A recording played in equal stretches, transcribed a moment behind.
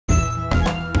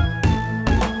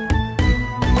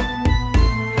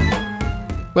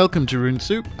Welcome to Rune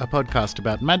Soup, a podcast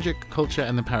about magic, culture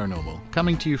and the paranormal,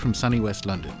 coming to you from sunny West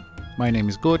London. My name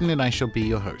is Gordon and I shall be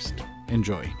your host.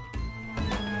 Enjoy.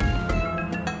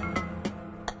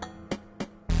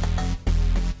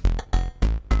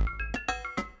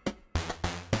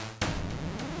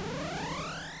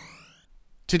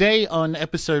 Today on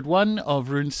episode 1 of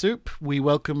Rune Soup, we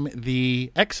welcome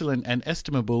the excellent and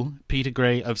estimable Peter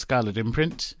Gray of Scarlet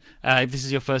Imprint. If this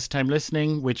is your first time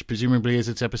listening, which presumably is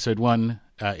it's episode 1,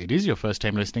 it is your first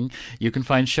time listening, you can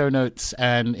find show notes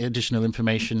and additional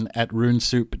information at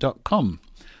runesoup.com.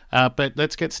 But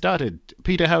let's get started.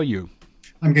 Peter, how are you?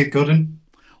 I'm good, Gordon.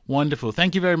 Wonderful.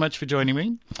 Thank you very much for joining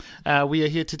me. We are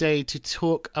here today to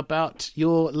talk about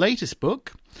your latest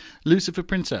book, Lucifer,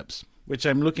 Princeps, which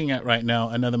I'm looking at right now,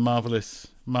 another marvelous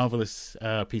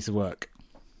piece of work.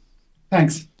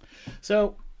 Thanks.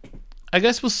 So I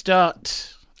guess we'll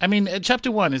start.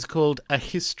 Chapter 1 is called A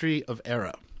History of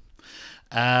Error.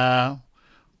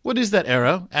 What is that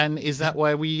error, and is that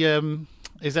why we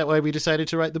decided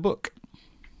to write the book?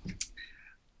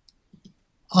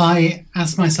 I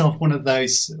asked myself one of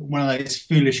those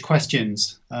foolish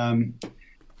questions,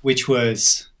 which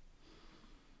was,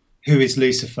 who is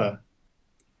Lucifer?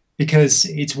 Because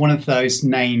it's one of those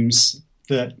names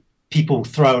that people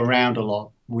throw around a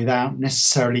lot without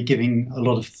necessarily giving a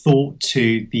lot of thought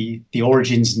to the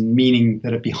origins and meaning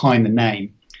that are behind the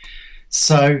name.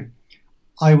 So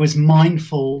I was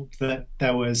mindful that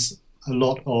there was a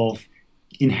lot of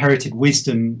inherited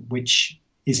wisdom, which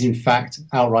is in fact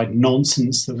outright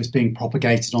nonsense that was being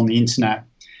propagated on the internet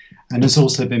and has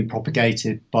also been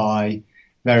propagated by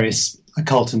various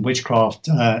occult and witchcraft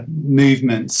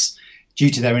movements due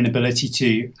to their inability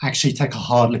to actually take a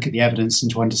hard look at the evidence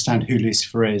and to understand who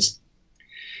Lucifer is.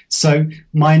 So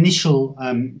my initial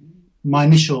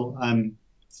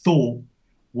thought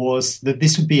was that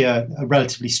this would be a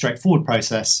relatively straightforward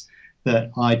process,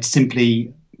 that I'd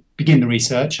simply begin the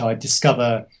research, I'd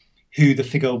discover who the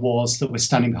figure was that was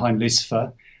standing behind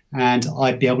Lucifer, and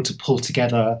I'd be able to pull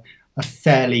together a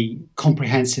fairly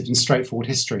comprehensive and straightforward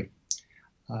history.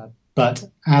 But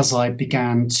as I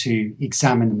began to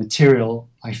examine the material,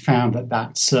 I found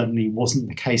that certainly wasn't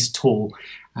the case at all.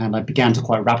 And I began to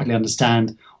quite rapidly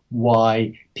understand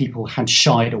why people had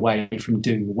shied away from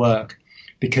doing the work,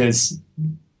 because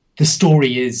the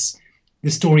story is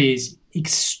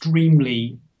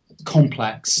extremely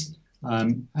complex,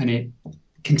 and it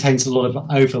contains a lot of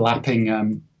overlapping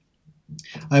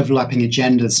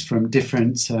agendas from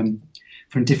different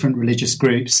religious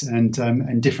groups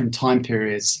and different time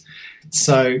periods.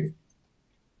 So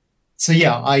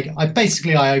yeah, I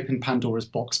basically opened Pandora's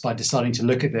box by deciding to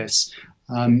look at this.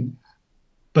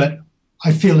 But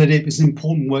I feel that it was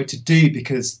important work to do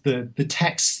because the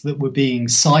texts that were being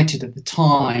cited at the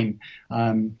time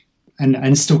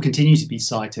and still continue to be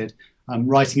cited,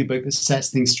 writing a book that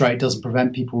sets things straight doesn't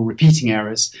prevent people repeating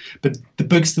errors. But the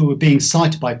books that were being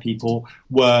cited by people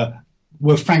were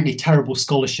frankly terrible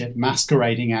scholarship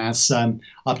masquerading as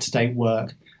up-to-date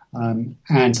work. And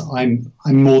I'm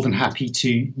more than happy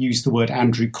to use the word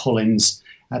Andrew Collins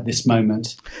at this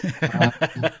moment.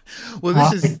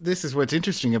 Well, this is what's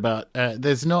interesting about.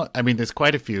 There's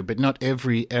quite a few, but not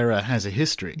every era has a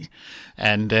history,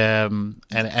 and an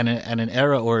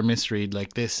era or a misread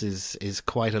like this is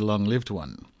quite a long-lived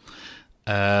one.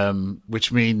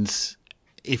 Which means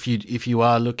if you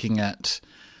are looking at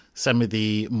some of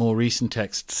the more recent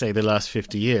texts, say the last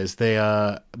 50 years, they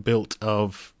are built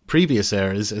of previous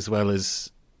eras as well as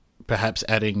perhaps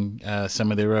adding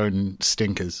some of their own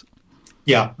stinkers.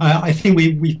 Yeah, I think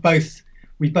we've both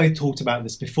talked about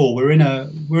this before. We're in a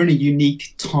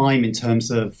unique time in terms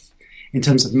of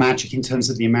magic, in terms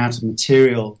of the amount of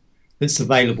material that's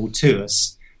available to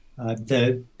us.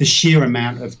 The sheer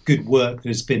amount of good work that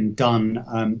has been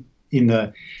done in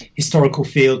the historical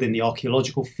field, in the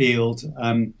archaeological field,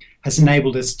 has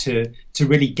enabled us to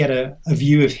really get a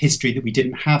view of history that we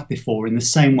didn't have before, in the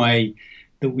same way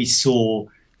that we saw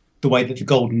the way that the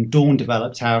Golden Dawn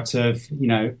developed out of,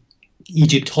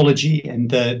 Egyptology and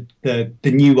the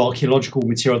new archaeological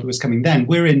material that was coming then.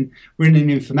 We're in an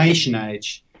information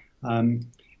age, and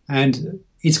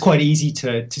it's quite easy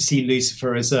to see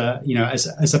Lucifer as a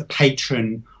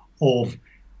patron of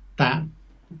that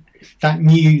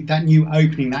new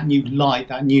opening, that new light,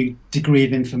 that new degree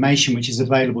of information which is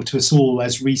available to us all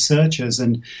as researchers.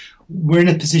 And we're in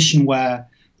a position where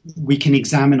we can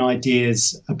examine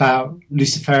ideas about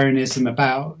Luciferianism,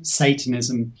 about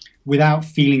Satanism, without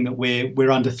feeling that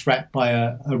we're under threat by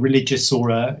a religious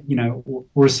or a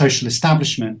social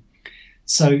establishment.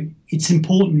 So it's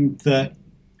important that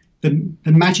the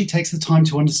magic takes the time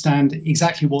to understand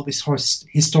exactly what this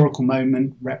historical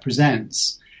moment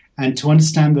represents, and to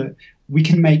understand that we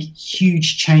can make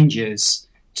huge changes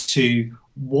to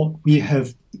what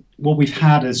we've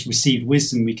had as received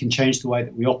wisdom. We can change the way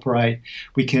that we operate.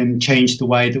 We can change the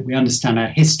way that we understand our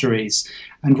histories.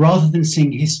 And rather than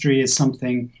seeing history as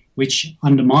something which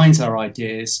undermines our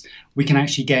ideas, we can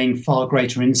actually gain far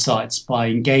greater insights by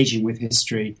engaging with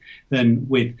history than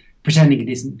with pretending it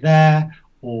isn't there,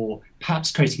 or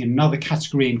perhaps creating another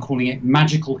category and calling it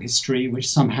magical history, which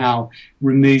somehow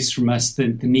removes from us the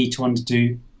need to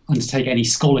undertake any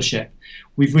scholarship.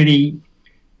 We've really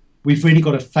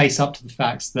got to face up to the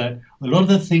facts that a lot of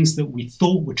the things that we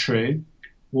thought were true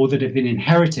or that have been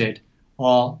inherited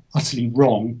are utterly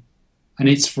wrong. And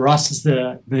it's for us as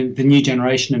the new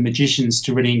generation of magicians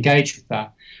to really engage with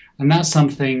that. And that's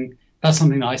something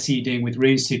that I see you doing with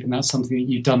RuneSoup, and that's something that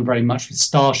you've done very much with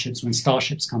Starships. When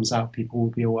Starships comes out, people will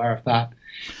be aware of that.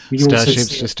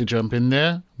 Starships, just to jump in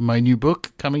there, my new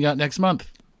book coming out next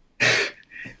month.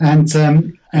 And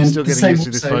I'm still getting used to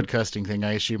this podcasting thing.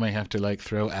 I assume I have to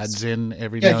throw ads in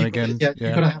every now and again. You've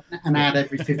got to have an ad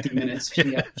every 15 minutes. If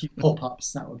you get a few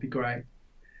pop-ups, that would be great.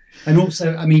 And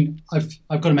also, I mean,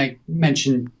 I've got to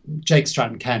mention Jake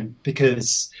Stratton-Kent,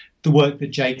 because the work that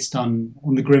Jake's done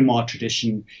on the grimoire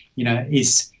tradition,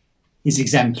 is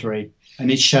exemplary,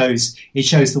 and it shows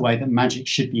the way that magic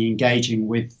should be engaging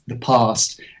with the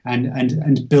past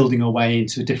and building a way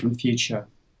into a different future.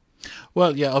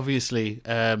 Well, yeah, obviously,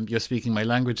 you're speaking my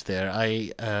language there.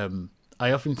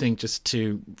 I often think, just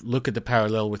to look at the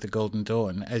parallel with the Golden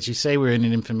Dawn, as you say, we're in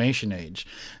an information age.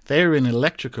 They're in an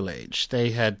electrical age.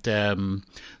 They had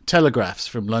telegraphs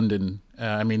from London.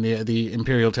 The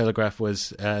Imperial Telegraph was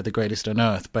the greatest on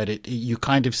Earth, but you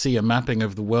kind of see a mapping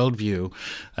of the worldview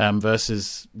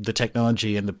versus the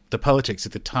technology and the politics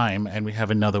at the time, and we have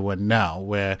another one now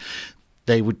where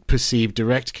they would perceive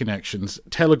direct connections,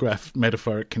 telegraph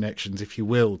metaphoric connections, if you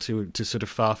will, to sort of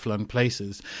far-flung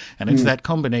places. And it's that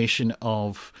combination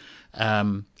of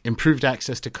improved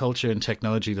access to culture and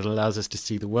technology that allows us to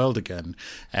see the world again.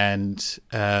 And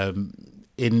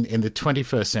in the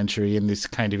 21st century, in this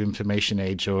kind of information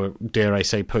age, or dare I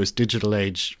say post-digital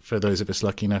age, for those of us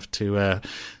lucky enough to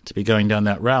be going down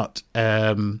that route,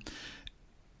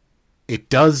 it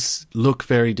does look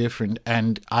very different,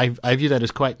 and I view that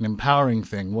as quite an empowering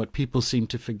thing. What people seem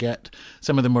to forget,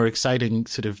 some of the more exciting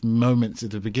sort of moments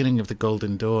at the beginning of the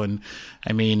Golden Dawn.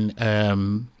 I mean,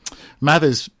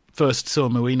 Mathers first saw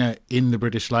Moina in the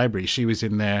British Library. She was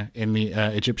in there in the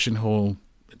Egyptian Hall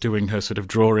doing her sort of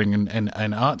drawing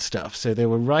and art stuff. So they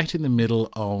were right in the middle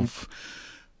of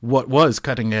what was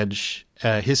cutting-edge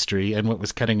history and what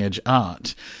was cutting-edge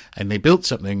art, and they built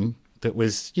something that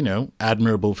was,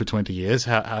 admirable for 20 years.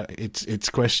 How it's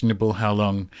questionable how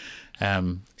long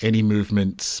any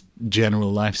movement's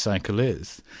general life cycle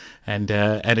is, and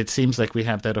it seems like we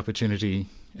have that opportunity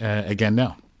again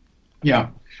now. Yeah,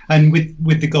 and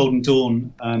with the Golden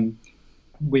Dawn,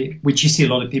 which you see a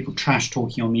lot of people trash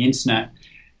talking on the internet,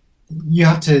 you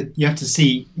have to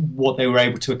see what they were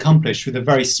able to accomplish with a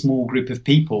very small group of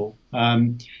people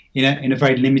in a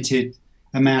very limited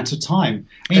amount of time.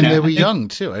 And they were young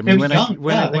too. I mean, when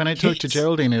I talked to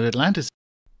Geraldine at Atlantis,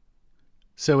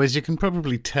 so as you can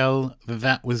probably tell,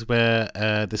 that was where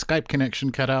the Skype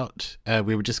connection cut out.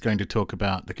 We were just going to talk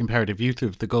about the comparative youth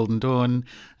of the Golden Dawn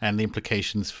and the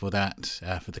implications for that,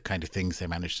 for the kind of things they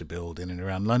managed to build in and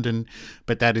around London.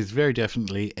 But that is very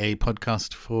definitely a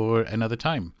podcast for another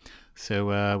time.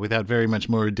 So without very much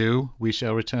more ado, we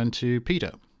shall return to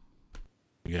Peter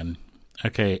again.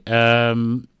 Okay.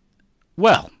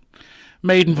 Well,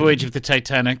 maiden voyage of the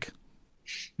Titanic,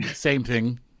 same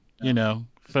thing,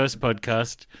 first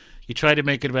podcast. You try to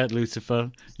make it about Lucifer,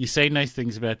 you say nice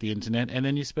things about the internet, and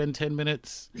then you spend 10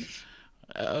 minutes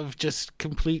of just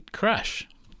complete crash.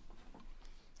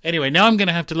 Anyway, now I'm going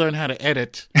to have to learn how to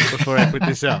edit before I put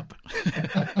this up.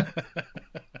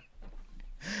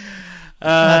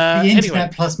 The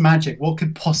internet plus magic, what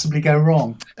could possibly go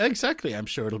wrong? Exactly, I'm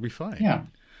sure it'll be fine. Yeah.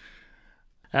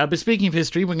 But speaking of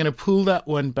history, we're going to pull that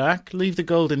one back, leave the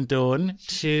Golden Dawn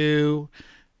to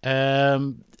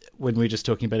when we were just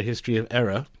talking about a history of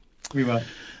error. We were.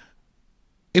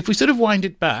 If we sort of wind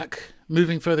it back,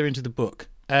 moving further into the book,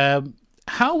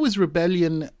 how was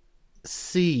rebellion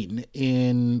seen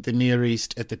in the Near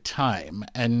East at the time?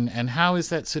 And how is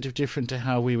that sort of different to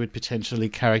how we would potentially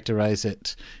characterize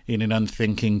it in an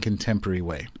unthinking contemporary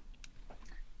way?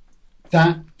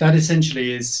 That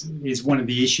essentially is one of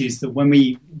the issues, that when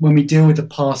we deal with the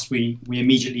past, we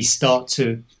immediately start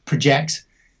to project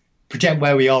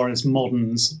where we are as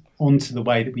moderns onto the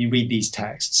way that we read these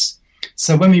texts.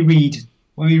 So when we read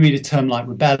a term like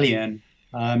rebellion,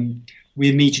 we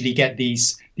immediately get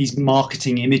these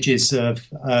marketing images of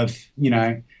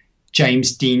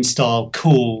James Dean style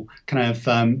cool kind of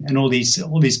and all these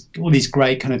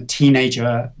great kind of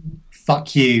teenager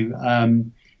fuck you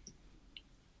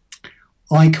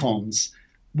icons,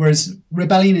 whereas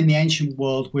rebellion in the ancient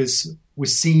world was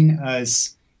seen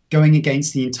as going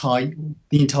against the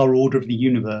entire order of the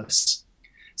universe.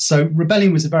 So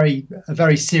rebellion was a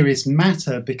very serious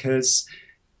matter, because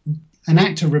an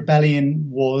act of rebellion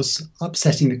was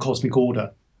upsetting the cosmic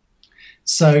order.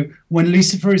 So when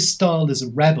Lucifer is styled as a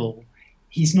rebel,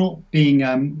 he's not being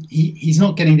he's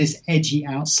not getting this edgy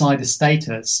outsider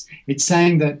status. It's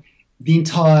saying that the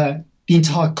entire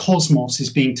cosmos is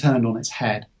being turned on its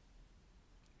head.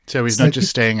 So he's not just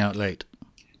staying out late.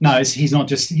 No, he's not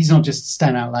just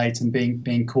staying out late and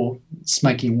being caught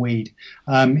smoking weed.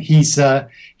 He's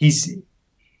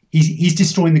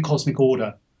destroying the cosmic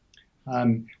order,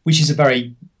 which is a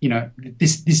very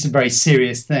this is a very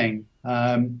serious thing.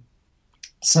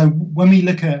 So when we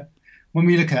look at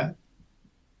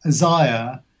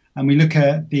Isaiah and we look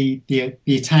at the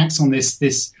attacks on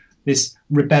this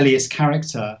rebellious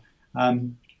character,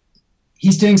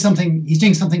 he's doing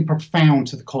something profound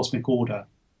to the cosmic order.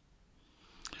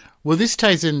 Well, this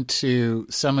ties into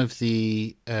some of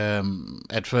the,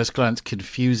 at first glance,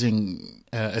 confusing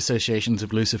associations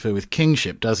of Lucifer with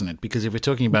kingship, doesn't it? Because if we're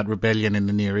talking about rebellion in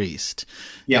the Near East,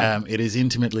 it is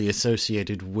intimately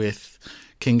associated with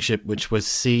kingship, which was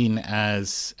seen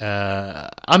as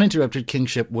uninterrupted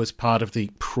kingship was part of the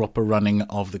proper running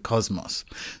of the cosmos.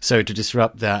 So to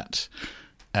disrupt that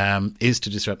is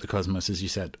to disrupt the cosmos, as you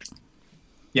said.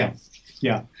 Yeah.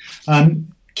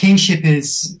 Kingship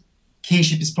is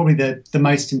probably the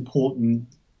most important,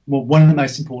 one of the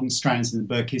most important strands in the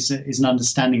book is an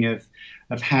understanding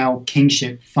of how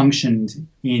kingship functioned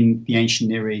in the ancient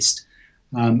Near East,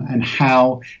 and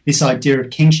how this idea of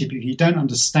kingship, if you don't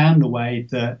understand the way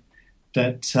that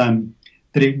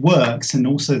it works, and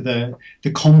also the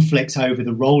conflict over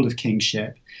the role of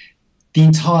kingship, the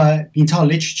entire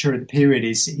literature of the period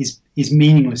is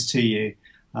meaningless to you,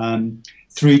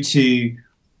 through to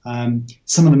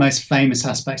some of the most famous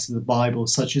aspects of the Bible,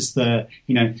 such as the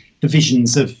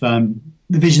visions of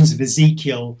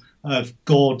Ezekiel, of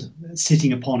God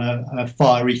sitting upon a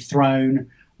fiery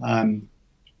throne.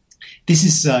 This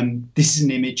is an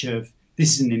image of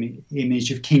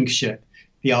kingship.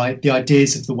 The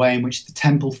ideas of the way in which the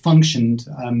temple functioned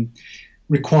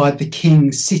required the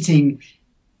king sitting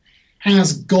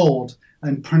as God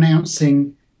and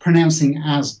pronouncing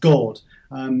as God.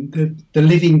 The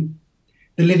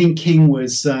living king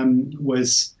was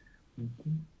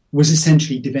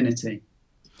essentially divinity.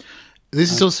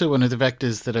 This is also one of the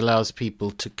vectors that allows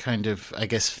people to kind of, I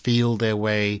guess, feel their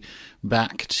way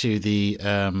back to the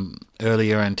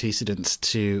earlier antecedents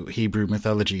to Hebrew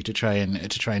mythology to try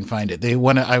and find it. They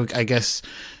want to, I guess,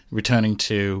 returning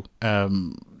to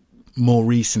more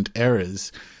recent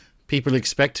eras. People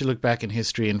expect to look back in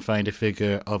history and find a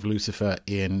figure of Lucifer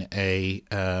in a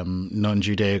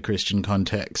non-Judeo-Christian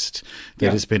context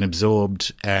that has been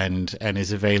absorbed and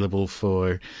is available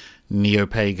for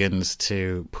neo-pagans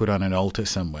to put on an altar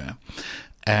somewhere.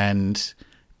 And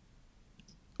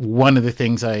one of the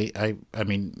things I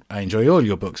mean, I enjoy all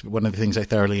your books, but one of the things I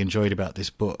thoroughly enjoyed about this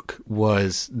book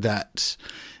was that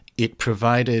it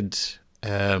provided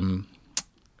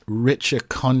richer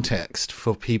context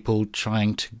for people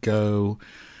trying to go,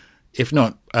 if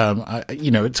not,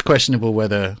 it's questionable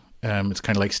whether it's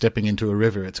kind of like stepping into a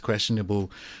river. It's questionable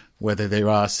whether there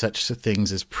are such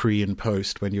things as pre and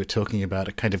post when you're talking about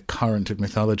a kind of current of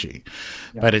mythology.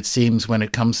 Yeah. But it seems when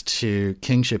it comes to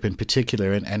kingship in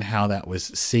particular and how that was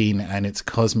seen and its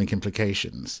cosmic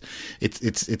implications,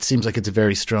 it seems like it's a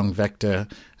very strong vector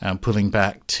pulling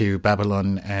back to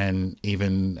Babylon and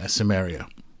even Sumeria.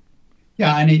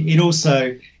 Yeah, and it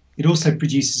also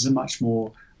produces a much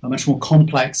more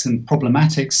complex and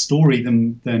problematic story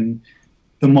than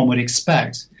one would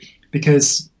expect,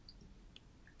 because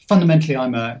fundamentally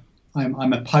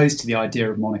I'm opposed to the idea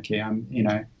of monarchy. I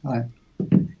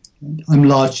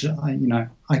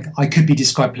could be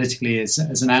described politically as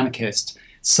an anarchist.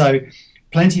 So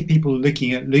plenty of people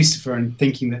looking at Lucifer and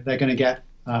thinking that they're going to get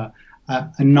a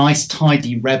nice,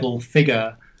 tidy rebel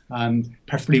figure,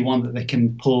 preferably one that they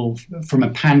can pull from a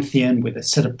pantheon with a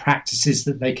set of practices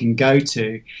that they can go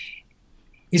to.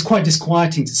 It's quite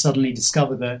disquieting to suddenly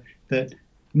discover that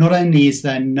not only is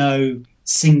there no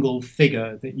single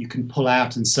figure that you can pull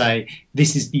out and say,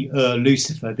 this is the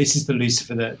Lucifer, this is the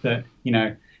Lucifer that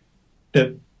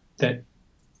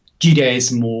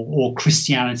Judaism or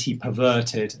Christianity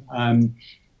perverted.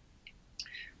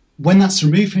 when that's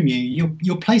removed from you,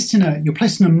 you're placed in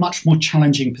a much more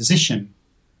challenging position,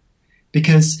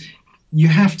 because you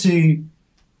have to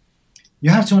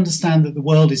understand that the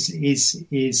world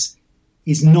is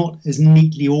not as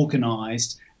neatly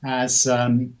organised as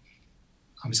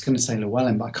I was going to say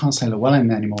Llewellyn, but I can't say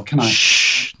Llewellyn anymore, can I?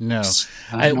 Shh, no.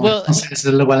 I can't say it's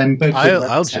a Llewellyn book.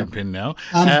 I'll jump in now.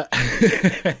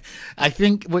 I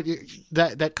think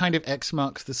that kind of X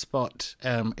marks the spot,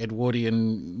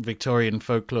 Edwardian Victorian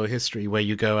folklore history, where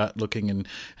you go out looking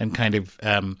and kind of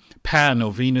Pan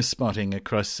or Venus spotting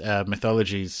across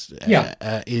mythologies,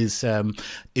 is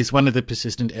one of the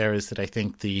persistent errors that I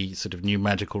think the sort of new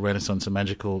magical renaissance or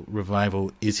magical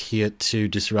revival is here to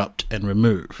disrupt and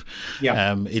remove.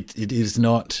 Yeah. It is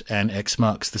not an X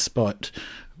marks the spot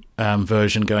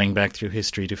version going back through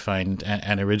history to find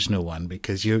an original one,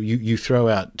 because you throw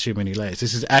out too many layers.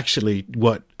 This is actually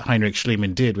what Heinrich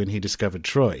Schliemann did when he discovered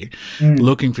Troy.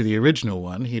 Looking for the original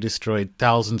one, he destroyed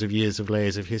thousands of years of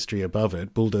layers of history above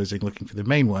it, bulldozing looking for the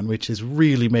main one, which has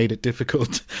really made it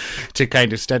difficult to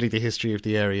kind of study the history of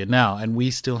the area now. And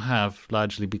we still have,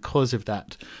 largely because of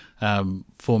that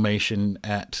formation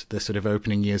at the sort of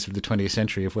opening years of the 20th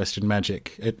century of Western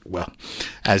magic,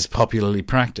 as popularly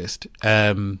practiced,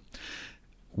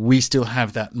 we still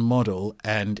have that model,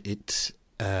 and it's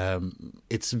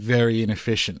very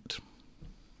inefficient.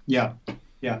 Yeah.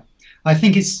 I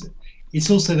think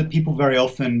it's also that people very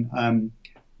often,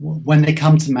 when they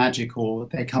come to magic or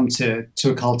they come to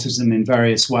occultism in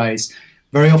various ways,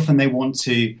 very often they want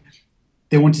to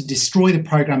destroy the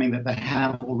programming that they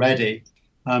have already.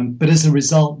 But as a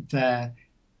result, they're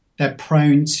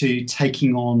prone to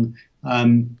taking on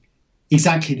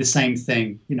exactly the same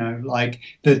thing. Like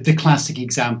the classic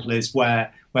example is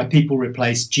where people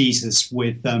replace Jesus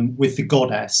with the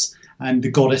goddess, and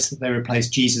the goddess that they replace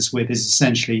Jesus with is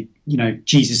essentially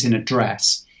Jesus in a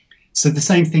dress. So the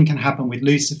same thing can happen with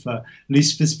Lucifer.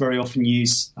 Lucifer's very often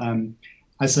used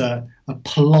as a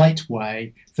polite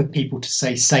way for people to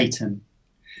say Satan.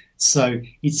 So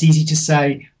it's easy to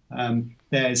say.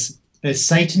 There's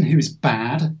Satan, who is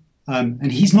bad,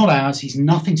 and he's not ours. He's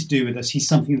nothing to do with us. He's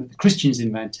something that the Christians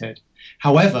invented.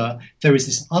 However, there is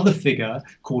this other figure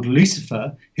called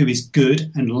Lucifer, who is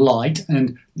good and light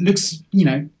and looks,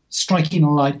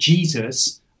 strikingly like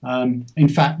Jesus. In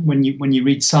fact, when you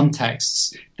read some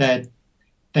texts,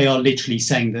 they are literally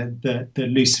saying that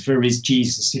Lucifer is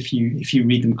Jesus if you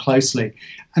read them closely,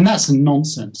 and that's a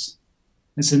nonsense.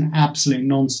 It's an absolute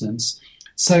nonsense.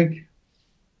 So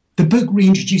the book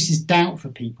reintroduces doubt for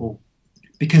people,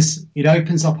 because it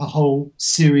opens up a whole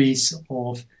series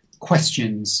of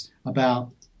questions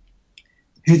about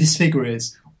who this figure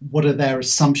is, what are their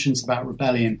assumptions about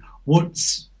rebellion, what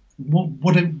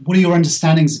are your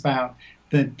understandings about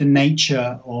the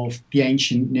nature of the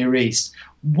ancient Near East,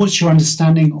 what's your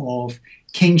understanding of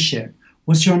kingship,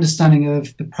 what's your understanding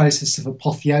of the process of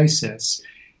apotheosis.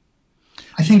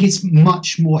 I think it's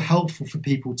much more helpful for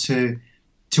people to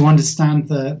understand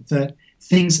that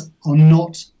things are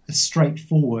not as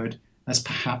straightforward as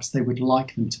perhaps they would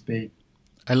like them to be.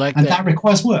 I like and that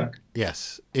requires work.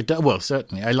 Yes, it does. Well,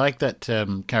 certainly. I like that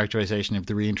characterization of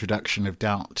the reintroduction of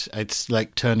doubt. It's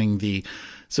like turning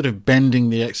bending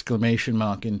the exclamation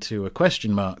mark into a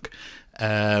question mark,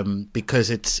 because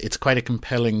it's quite a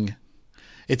compelling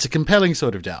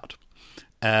sort of doubt.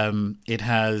 It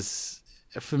has,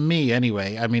 for me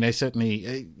anyway, I mean, I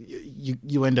certainly,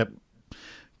 you end up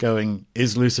going,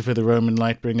 is Lucifer the Roman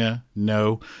Lightbringer?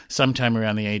 No. Sometime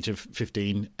around the age of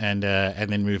 15, and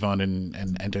then move on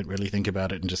and don't really think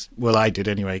about it, and just, well, I did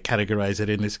anyway, categorize it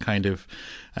in this kind of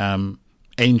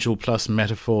angel plus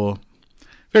metaphor.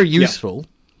 Very useful.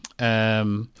 Yeah.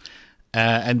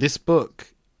 And this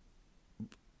book,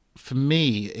 for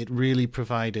me, it really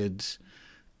provided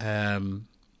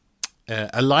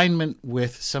alignment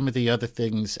with some of the other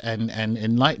things, and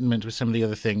enlightenment with some of the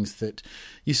other things that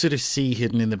you sort of see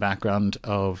hidden in the background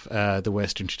of the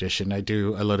Western tradition. I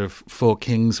do a lot of Four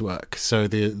Kings work, so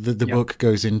the book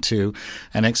goes into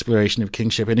an exploration of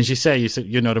kingship. And as you say,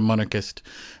 you're not a monarchist.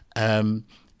 The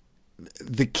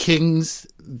kings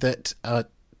that are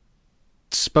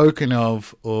spoken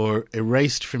of or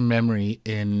erased from memory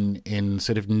in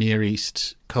sort of Near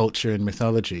East culture and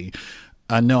mythology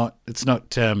are not. It's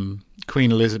not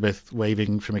Queen Elizabeth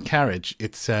waving from a carriage.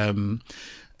 It's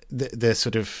they're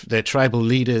sort of their tribal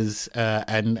leaders,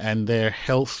 and their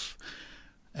health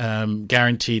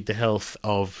guaranteed the health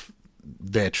of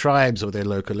their tribes or their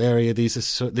local area.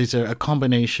 These are a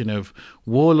combination of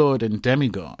warlord and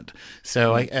demigod.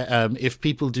 So if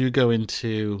people do go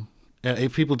into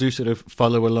if people do sort of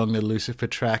follow along the Lucifer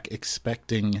track,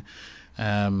 expecting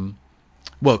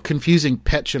well, confusing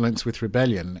petulance with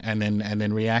rebellion, and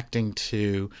then reacting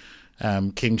to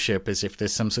kingship as if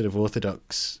there's some sort of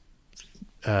orthodox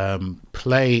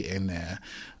play in there.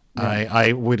 Yeah.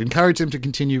 I would encourage them to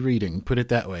continue reading, put it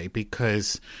that way,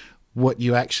 because what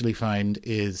you actually find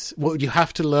is, what you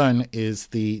have to learn is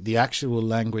the actual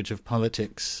language of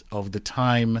politics of the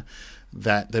time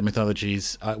that the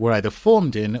mythologies were either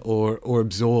formed in or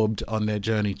absorbed on their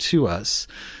journey to us,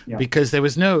 because there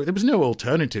was no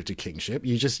alternative to kingship.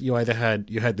 You either had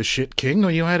the shit king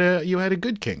or you had a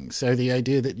good king. So the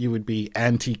idea that you would be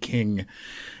anti-king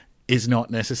is not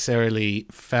necessarily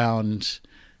found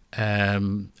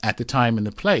at the time and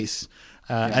the place.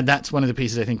 And that's one of the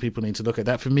pieces I think people need to look at.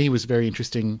 That for me was very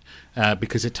interesting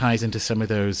because it ties into some of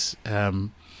those,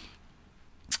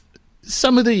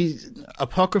 some of the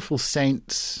apocryphal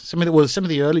saints, some of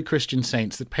the early Christian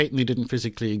saints that patently didn't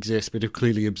physically exist but have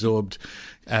clearly absorbed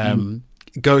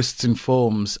ghosts and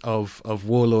forms of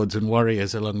warlords and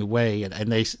warriors along the way,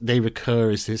 and they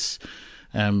recur as this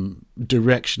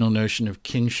directional notion of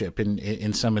kingship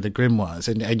in some of the grimoires,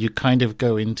 and you kind of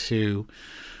go into,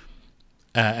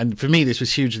 and for me this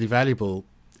was hugely valuable,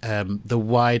 the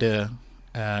wider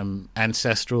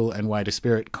ancestral and wider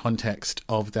spirit context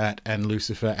of that, and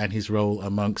Lucifer and his role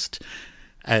amongst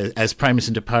as primus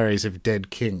inter pares of dead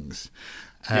kings.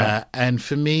 And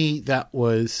for me, that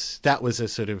was a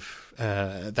sort of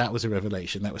that was a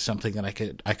revelation. That was something that I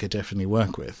could definitely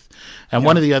work with. And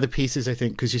one of the other pieces, I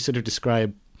think, because you sort of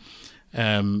describe,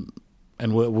 and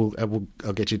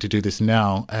I'll get you to do this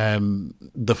now,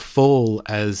 the fall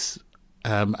as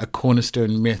a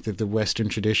cornerstone myth of the Western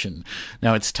tradition.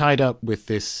 Now, it's tied up with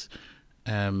this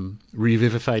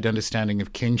revivified understanding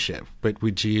of kingship. But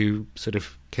would you sort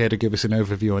of care to give us an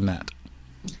overview on that?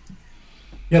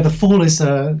 Yeah, the fall is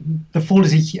a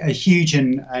huge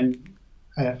and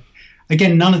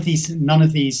again, none of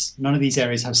these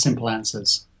areas have simple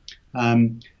answers.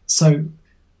 So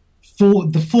for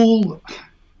the fall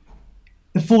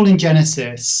in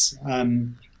Genesis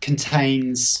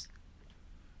contains,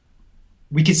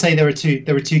 we could say there are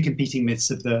two competing myths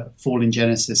of the fall in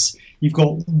Genesis. You've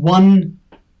got one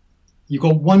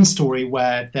story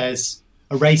where there's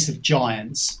a race of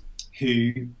giants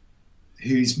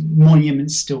whose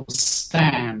monuments still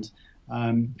stand,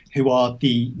 who are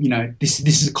this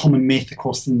is a common myth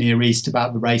across the Near East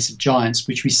about the race of giants,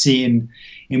 which we see in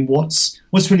what's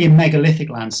really a megalithic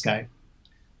landscape.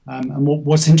 And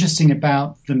what's interesting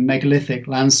about the megalithic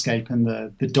landscape and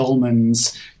the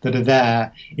dolmens that are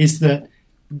there is that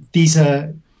these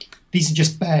are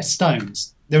just bare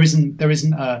stones. There isn't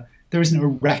a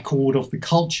record of the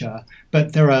culture,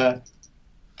 but there are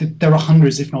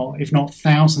hundreds, if not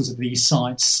thousands, of these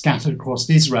sites scattered across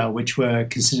Israel, which were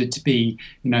considered to be,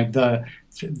 the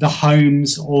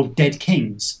homes of dead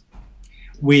kings,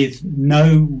 with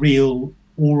no real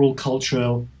oral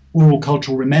cultural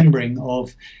remembering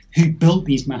of who built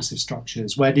these massive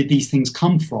structures, where did these things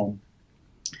come from.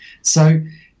 So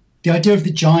the idea of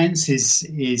the giants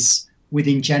is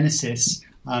within Genesis.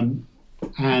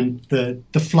 And the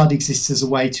flood exists as a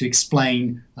way to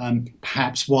explain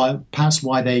perhaps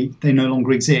why they no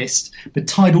longer exist. But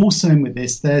tied also in with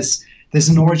this, there's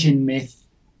an origin myth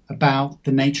about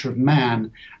the nature of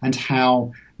man and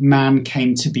how man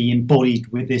came to be embodied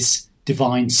with this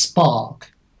divine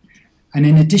spark. And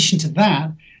in addition to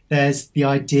that, there's the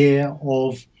idea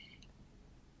of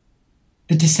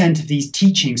the descent of these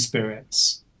teaching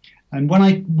spirits. And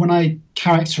when I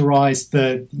characterize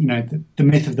the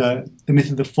myth of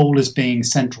the fall as being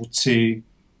central to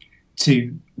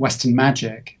Western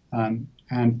magic and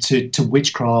to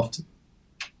witchcraft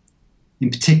in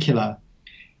particular,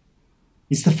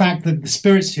 is the fact that the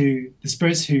spirits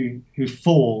who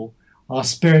fall are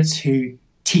spirits who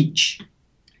teach.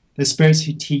 They're spirits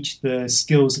who teach the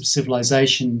skills of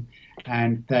civilization,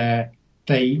 and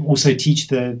they also teach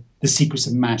the secrets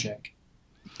of magic.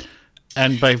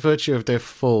 And by virtue of their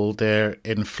fall, they're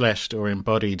enfleshed or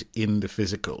embodied in the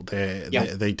physical.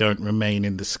 They don't remain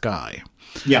in the sky.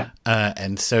 Yeah.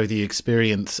 And so the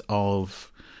experience of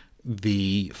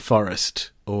the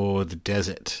forest or the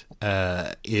desert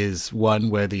is one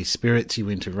where the spirits you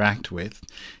interact with,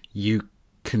 you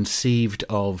conceived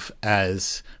of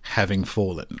as having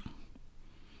fallen.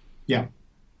 Yeah.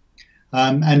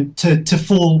 And to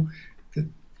fall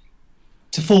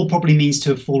probably means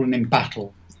to have fallen in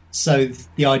battle. So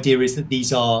the idea is that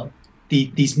these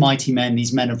mighty men,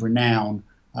 these men of renown,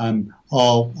 are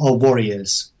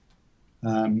warriors.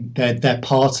 They're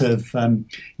part of.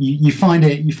 You find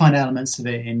elements of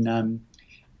it in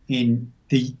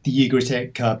the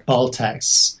Ugaritic Baal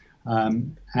texts,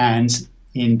 and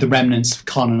in the remnants of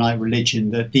Canaanite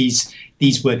religion, that these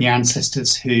were the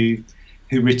ancestors who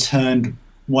returned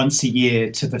once a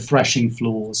year to the threshing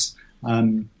floors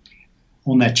on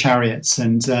their chariots,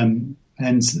 and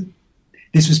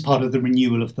this was part of the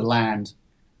renewal of the land,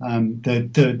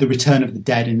 the return of the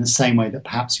dead, in the same way that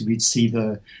perhaps we'd see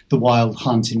the wild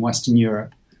hunt in Western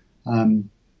Europe.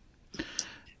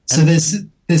 So there's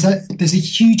a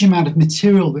huge amount of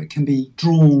material that can be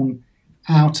drawn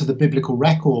out of the biblical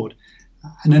record.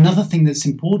 And another thing that's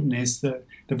important is that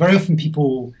very often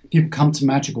people come to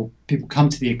magic, or people come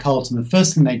to the occult, and the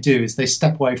first thing they do is they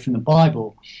step away from the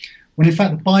Bible, when in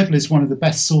fact the Bible is one of the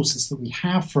best sources that we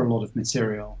have for a lot of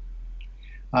material.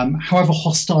 However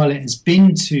hostile it has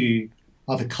been to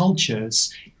other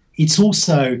cultures, it's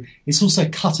also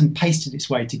cut and pasted its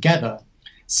way together.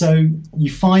 So you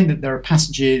find that there are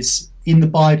passages in the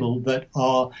Bible that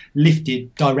are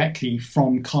lifted directly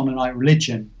from Canaanite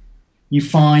religion. You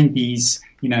find these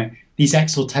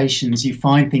exhortations. You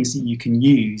find things that you can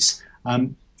use,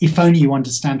 if only you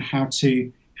understand how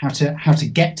to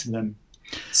get to them.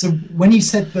 So when you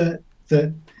said that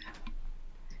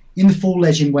in the fall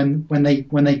legend, when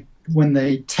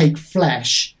they take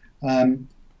flesh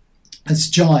as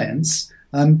giants,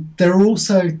 there are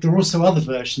also other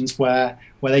versions where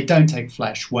they don't take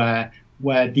flesh, where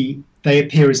they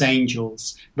appear as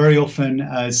angels, very often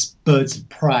as birds of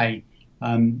prey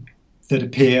that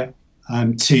appear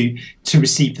to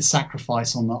receive the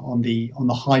sacrifice on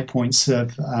the high points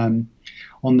of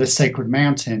on the sacred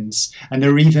mountains. And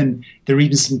there are even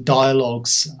some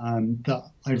dialogues that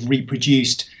I've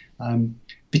reproduced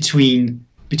between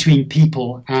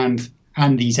people and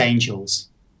these angels.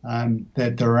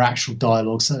 There are actual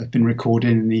dialogues that have been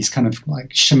recorded in these kind of like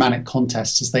shamanic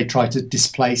contests as they try to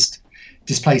displace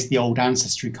the old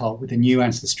ancestry cult with a new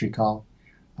ancestry cult.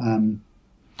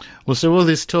 Well, so all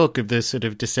this talk of the sort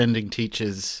of descending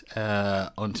teachers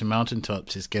onto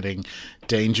mountaintops is getting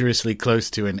dangerously close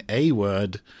to an A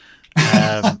word.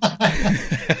 It's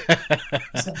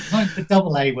like the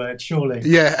double A word, surely.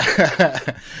 Yeah.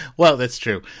 Well, that's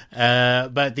true.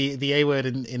 But the A word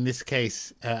in this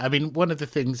case, I mean, one of the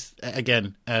things,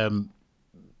 again,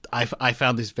 I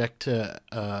found this vector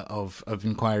of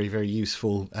inquiry very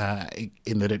useful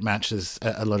in that it matches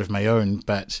a lot of my own,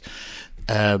 but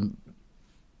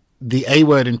the A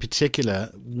word in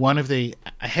particular, I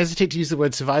hesitate to use the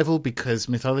word survival because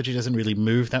mythology doesn't really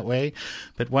move that way,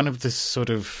 but one of the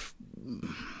sort of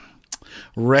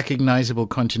recognizable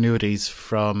continuities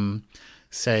from,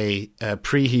 say,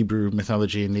 pre-Hebrew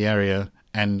mythology in the area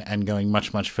and going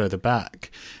much, much further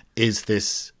back is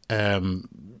this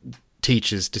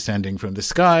teachers descending from the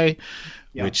sky,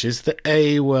 which is the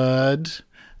A word.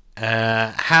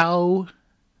 How,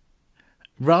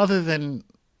 rather than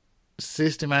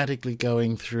systematically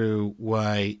going through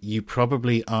why you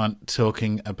probably aren't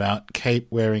talking about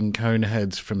cape-wearing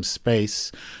coneheads from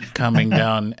space coming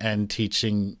down and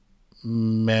teaching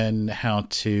men how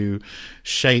to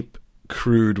shape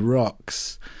crude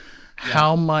rocks,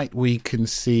 how might we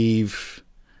conceive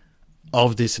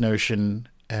of this notion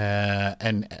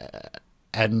and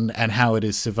how it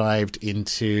has survived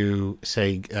into,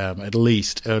 say, at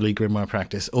least early grimoire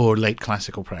practice or late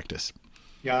classical practice?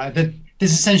 Yeah, there's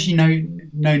essentially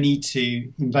no need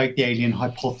to invoke the alien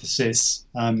hypothesis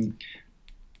on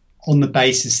the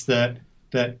basis that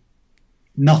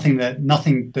nothing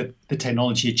that the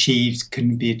technology achieves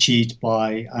couldn't be achieved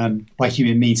by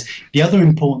human means. The other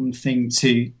important thing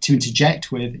to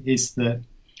interject with is that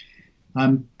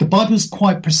the Bible is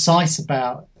quite precise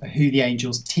about who the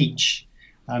angels teach.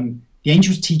 The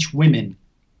angels teach women,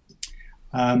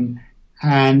 and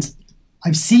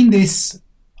I've seen this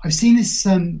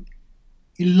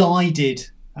elided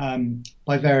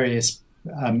by various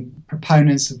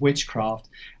proponents of witchcraft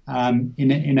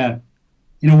in a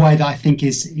way that I think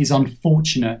is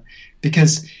unfortunate,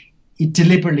 because it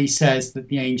deliberately says that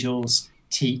the angels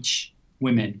teach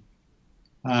women,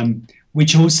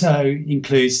 which also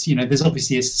includes, there's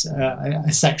obviously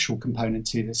a sexual component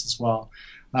to this as well.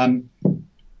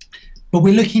 But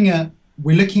we're looking at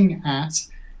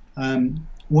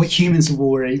what humans have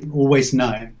always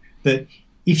known, that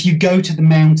if you go to the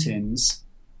mountains,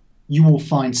 you will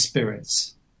find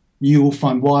spirits. You will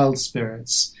find wild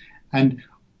spirits. And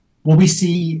what we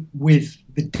see with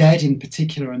the dead in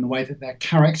particular, and the way that they're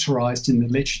characterized in the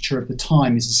literature of the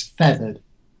time, is as feathered.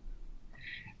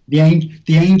 The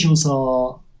angels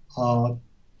are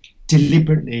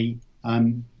deliberately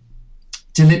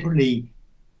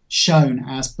shown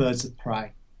as birds of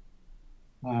prey.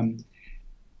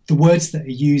 the words that are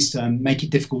used make it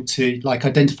difficult to like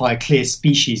identify a clear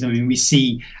species. I mean, we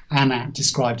see anat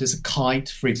described as a kite,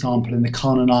 for example, in the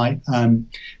Canaanite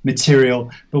material,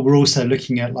 but we're also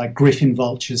looking at like griffin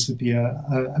vultures would be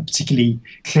a particularly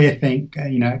clear thing,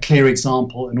 a clear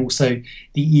example, and also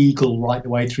the eagle right the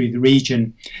way through the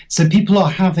region. So people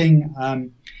are having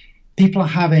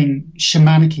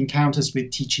shamanic encounters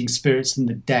with teaching spirits and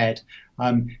the dead,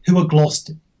 who are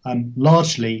glossed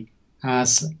largely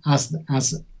as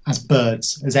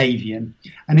birds, as avian.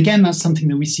 And again, that's something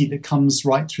that we see that comes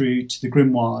right through to the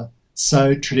grimoire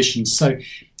traditions. So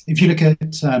if you look at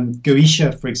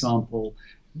Goetia, for example,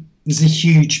 there's a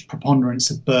huge preponderance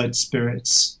of bird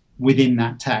spirits within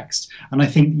that text. And I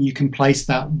think you can place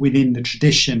that within the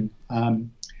tradition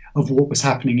of what was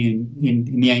happening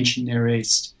in the ancient Near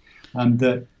East.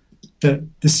 The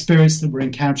spirits that we're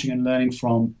encountering and learning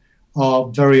from are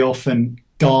very often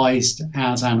guised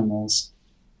as animals.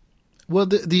 Well,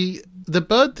 the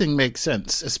bird thing makes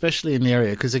sense, especially in the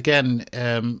area, because again,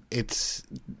 it's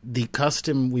the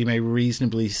custom we may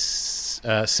reasonably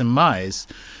surmise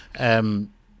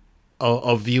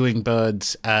of viewing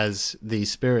birds as the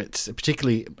spirits,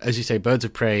 particularly, as you say, birds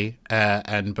of prey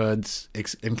and birds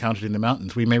encountered in the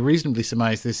mountains. We may reasonably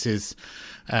surmise this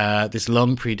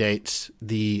long predates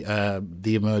the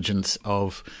emergence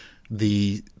of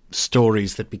the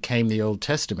stories that became the Old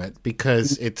Testament,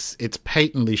 because it's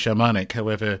patently shamanic,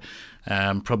 however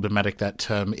problematic that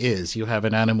term is. You have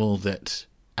an animal that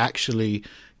actually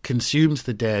consumes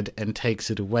the dead and takes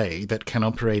it away, that can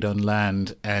operate on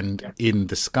land and in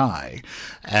the sky,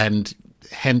 and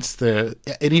hence and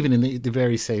even in the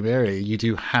very same area you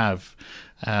do have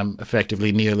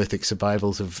effectively Neolithic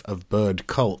survivals of bird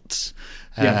cults,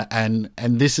 and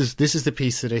this is the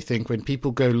piece that I think when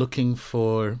people go looking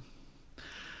for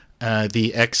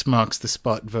the X marks the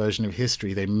spot version of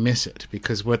history, they miss it,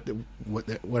 because what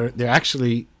they're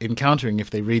actually encountering, if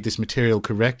they read this material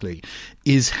correctly,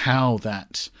 is how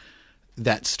that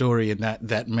story and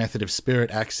that method of spirit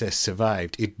access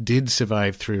survived. It did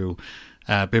survive through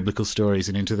biblical stories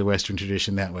and into the Western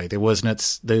tradition that way. There wasn't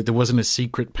a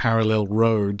secret parallel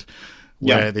road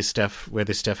where this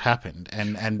stuff happened,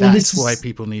 and that's why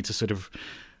people need to sort of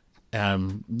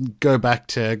go back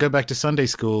to Sunday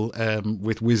school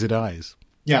with wizard eyes.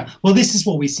 Yeah, well, this is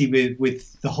what we see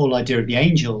with the whole idea of the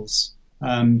angels,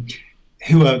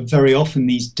 who are very often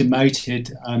these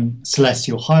demoted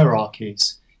celestial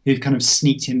hierarchies who've kind of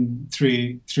sneaked in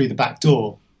through the back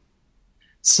door.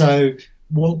 So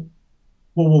what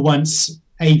were once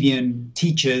avian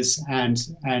teachers and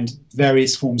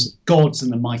various forms of gods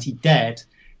and the mighty dead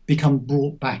become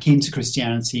brought back into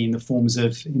Christianity in the forms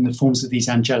of these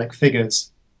angelic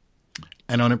figures.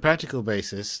 And on a practical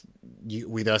basis,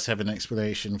 we thus have an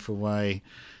explanation for why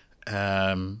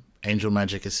angel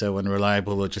magic is so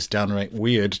unreliable or just downright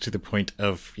weird to the point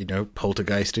of,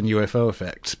 poltergeist and UFO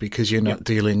effects, because you're not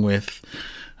dealing with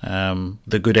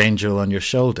the good angel on your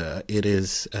shoulder. It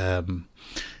is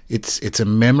it's a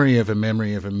memory of a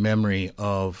memory of a memory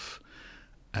of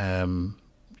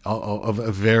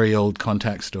a very old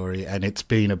contact story, and it's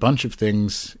been a bunch of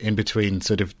things in between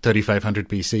sort of 3500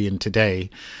 BC and today,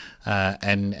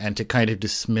 and to kind of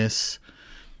dismiss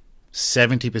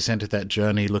 70% of that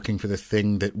journey looking for the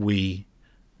thing that we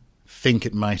think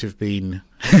it might have been,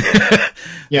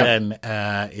 then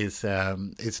it's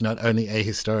not only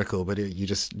ahistorical, but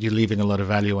you're leaving a lot of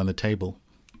value on the table.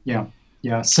 Yeah.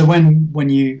 So when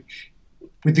you,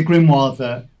 with the grimoire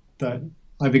that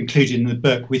I've included in the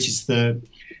book, which is the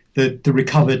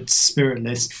recovered spirit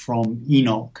list from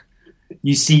Enoch,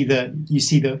 you see that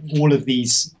all of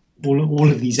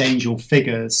these angel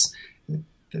figures,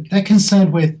 they're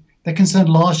concerned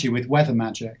largely with weather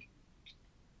magic.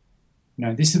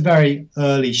 These are very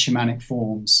early shamanic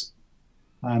forms,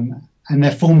 and they're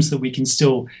forms that we can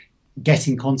still get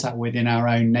in contact with in our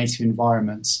own native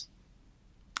environments.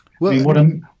 Well, I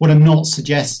mean, what I'm not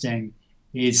suggesting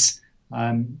is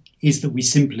that we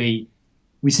simply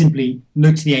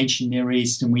look to the ancient Near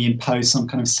East and we impose some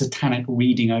kind of satanic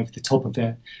reading over the top of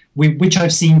it, which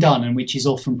I've seen done and which is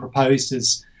often proposed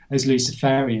as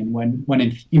Luciferian,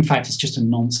 when in fact it's just a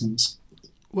nonsense.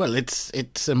 Well,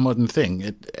 it's a modern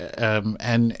thing,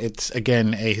 and it's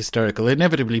again ahistorical.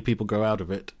 Inevitably, people grow out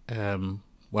of it.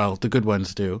 Well, the good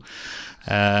ones do.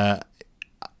 The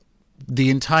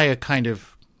entire kind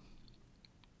of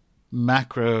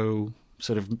macro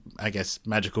sort of, I guess,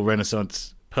 magical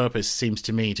Renaissance purpose seems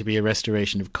to me to be a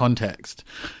restoration of context,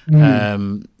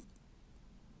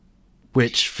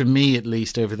 which for me at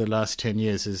least over the last 10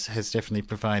 years has definitely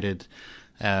provided,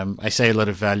 I say a lot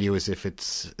of value as if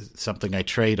it's something I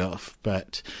trade off,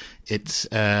 but it's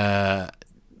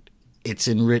it's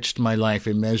enriched my life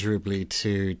immeasurably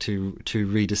to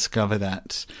rediscover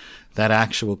that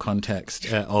actual context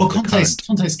of the current.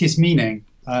 Context gives meaning,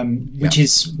 which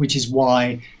is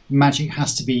why magic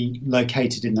has to be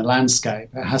located in the landscape.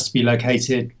 It has to be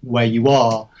located where you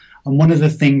are. And one of the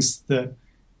things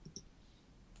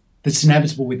that's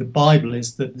inevitable with the Bible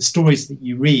is that the stories that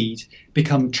you read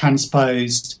become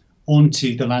transposed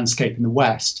onto the landscape in the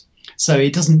West. So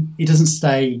it doesn't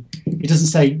stay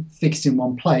fixed in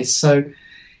one place. So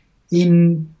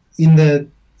in the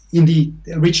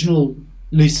original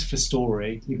Lucifer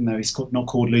story, even though it's not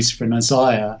called Lucifer in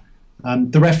Isaiah,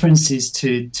 the reference is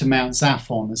to Mount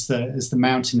Zaphon as the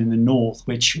mountain in the north,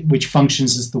 which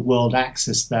functions as the world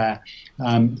axis there,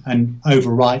 and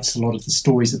overwrites a lot of the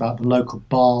stories about the local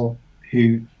Baal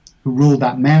who ruled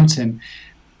that mountain.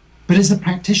 But as a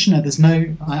practitioner,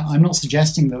 I'm not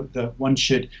suggesting that one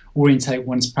should orientate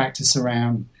one's practice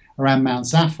around Mount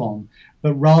Zaphon,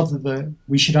 but rather that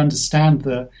we should understand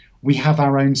that we have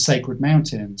our own sacred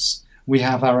mountains, we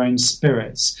have our own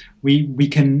spirits. We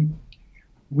can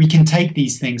take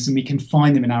these things and we can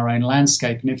find them in our own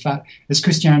landscape. And in fact, as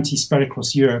Christianity spread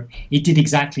across Europe, it did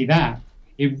exactly that.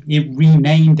 It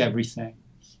renamed everything.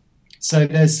 So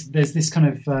there's this kind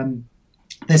of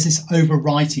there's this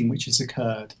overwriting which has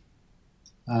occurred.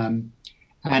 And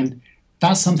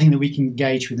that's something that we can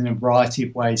engage with in a variety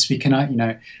of ways. We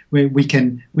can,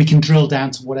 we can drill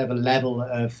down to whatever level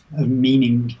of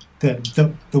meaning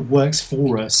that works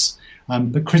for us.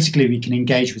 But critically, we can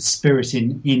engage with spirit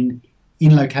in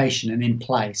location and in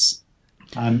place,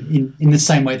 in the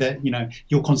same way that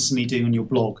you're constantly doing on your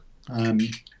blog,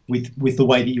 with the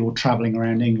way that you're travelling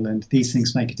around England. These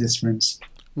things make a difference.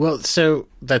 Well, so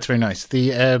that's very nice.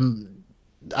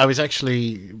 I was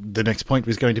actually, the next point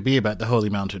was going to be about the Holy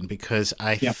Mountain, because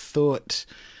I thought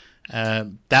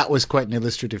that was quite an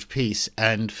illustrative piece.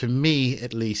 And for me,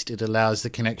 at least, it allows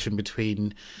the connection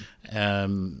between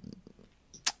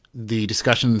the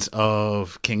discussions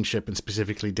of kingship and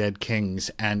specifically dead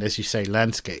kings and, as you say,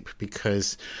 landscape,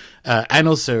 because and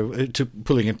also to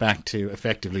pulling it back to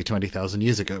effectively 20,000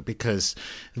 years ago, because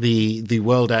the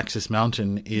world axis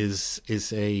mountain is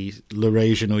a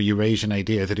Laurasian or Eurasian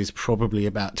idea that is probably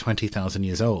about 20,000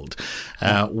 years old.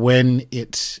 When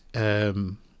it,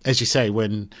 as you say,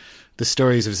 when the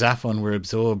stories of Zaphon were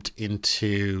absorbed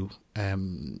into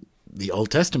the Old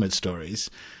Testament stories,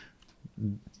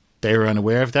 they were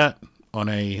unaware of that on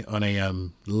a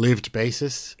lived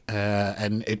basis,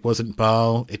 and it wasn't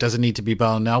Baal. It doesn't need to be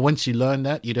Baal now. Once you learn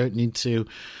that, you don't need to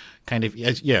kind of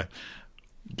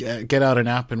get out an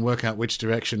app and work out which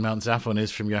direction Mount Zaphon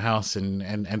is from your house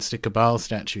and stick a Baal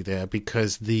statue there,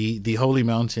 because the holy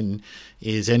mountain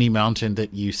is any mountain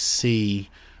that you see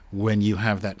when you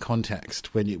have that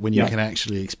context, when you can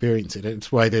actually experience it.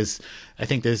 It's why there's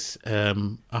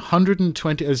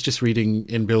 120, I was just reading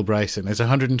in Bill Bryson, there's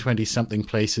 120 something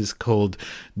places called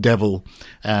Devil,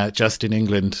 just in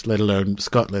England, let alone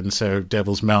Scotland. So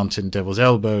Devil's Mountain, Devil's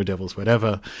Elbow, Devil's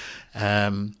whatever.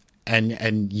 And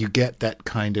you get that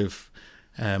kind of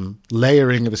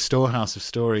layering of a storehouse of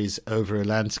stories over a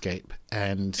landscape.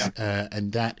 And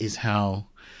that is how,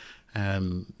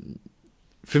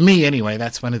 for me, anyway,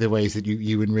 that's one of the ways that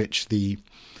you enrich the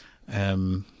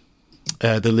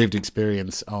lived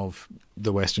experience of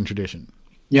the Western tradition.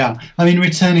 Yeah, I mean,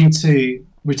 returning to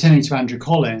Andrew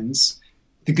Collins,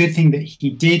 the good thing that he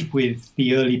did with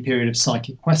the early period of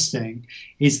psychic questing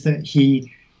is that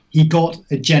he got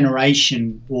a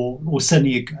generation, or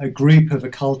certainly a group of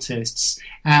occultists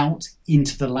out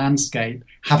into the landscape,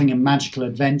 having a magical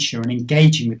adventure and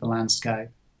engaging with the landscape.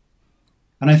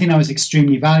 And I think that was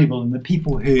extremely valuable. And the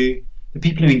people who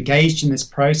engaged in this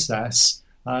process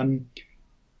have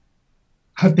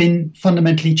been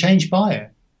fundamentally changed by it.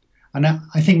 And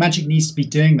I think magic needs to be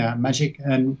doing that. Magic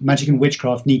and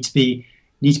witchcraft need to be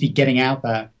getting out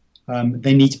there.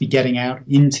 They need to be getting out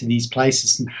into these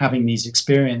places and having these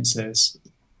experiences.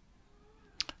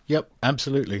 Yep,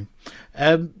 absolutely.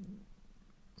 Well,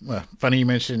 funny you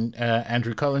mentioned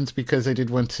Andrew Collins, because I did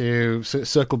want to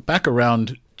circle back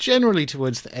around generally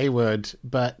towards the A word,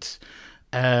 but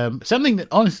something that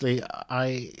honestly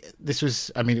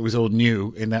it was all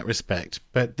new in that respect,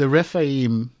 but the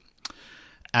Rephaim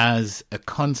as a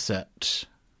concept,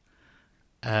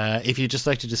 if you'd just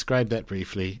like to describe that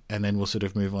briefly, and then we'll sort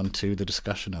of move on to the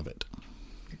discussion of it.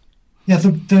 Yeah,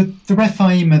 the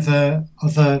Rephaim are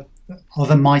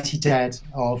the mighty dead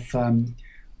of the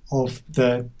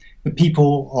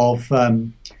people of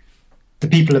the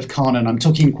people of Canaan. I'm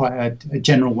talking quite a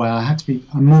general way.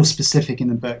 I'm more specific in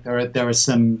the book. There are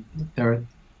some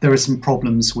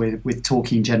problems with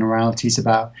talking generalities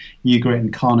about Ygritte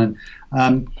and Canaan.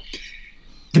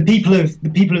 the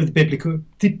biblical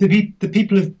the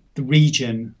people of the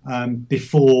region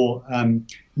before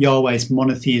Yahweh's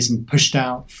monotheism pushed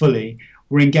out fully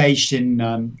were engaged in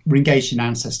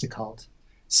ancestor cult.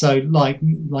 So like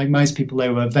most people, they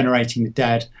were venerating the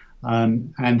dead,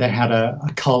 and they had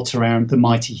a cult around the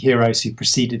mighty heroes who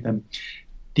preceded them.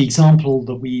 The example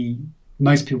that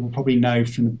most people probably know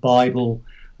from the Bible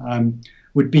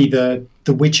would be the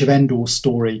Witch of Endor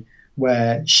story,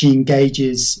 where she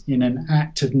engages in an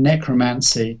act of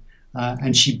necromancy,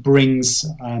 and she brings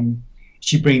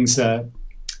a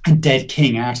dead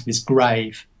king out of his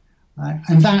grave,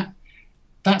 and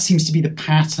that seems to be the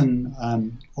pattern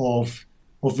of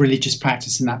religious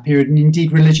practice in that period, and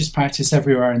indeed religious practice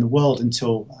everywhere in the world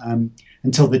until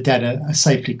the dead are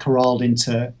safely corralled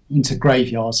into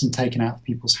graveyards and taken out of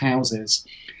people's houses.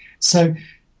 So,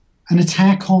 an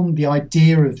attack on the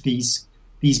idea of these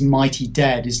mighty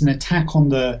dead is an attack on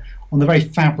the very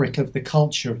fabric of the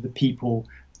culture of the people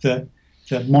that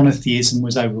monotheism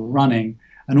was overrunning,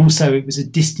 and also it was a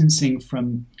distancing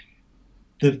from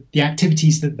the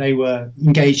activities that they were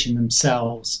engaged in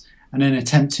themselves, and an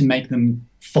attempt to make them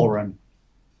foreign.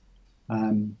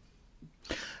 And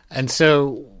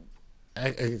so,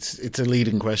 it's a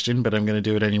leading question, but I'm going to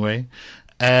do it anyway.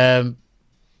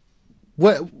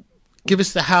 Give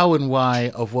us the how and why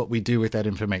of what we do with that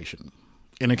information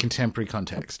in a contemporary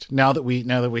context. Now that we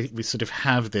sort of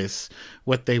have this,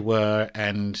 what they were,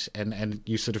 and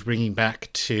you sort of bringing back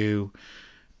to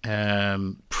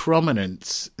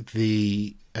prominence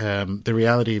the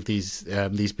reality of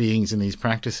these beings and these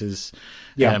practices,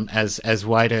 as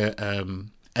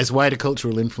wider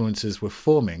cultural influences were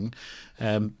forming.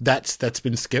 That's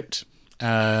been skipped.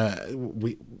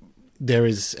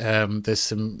 There's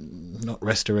some, not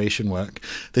restoration work,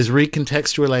 there's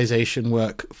recontextualization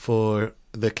work for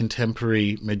the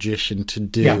contemporary magician to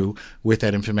do with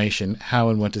that information. How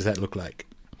and what does that look like?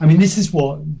 I mean, this is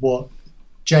what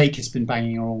Jake has been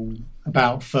banging on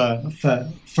about for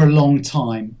a long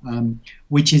time,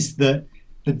 which is that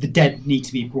the dead need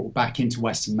to be brought back into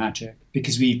Western magic,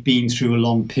 because we've been through a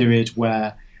long period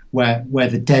where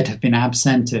the dead have been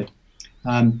absented,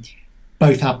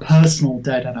 both our personal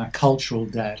dead and our cultural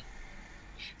dead.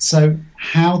 So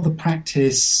how the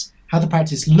practice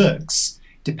looks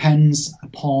depends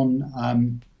upon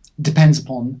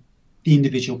the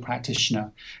individual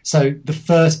practitioner. So the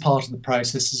first part of the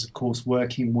process is, of course,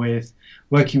 working with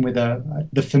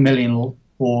the familial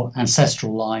or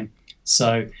ancestral line.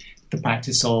 So the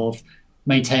practice of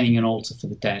maintaining an altar for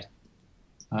the dead,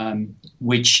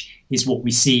 which is what we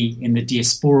see in the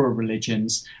diaspora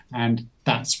religions, and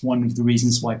that's one of the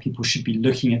reasons why people should be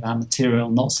looking at that material,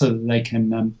 not so that they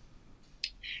can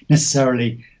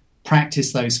necessarily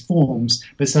practice those forms,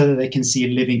 but so that they can see a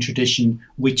living tradition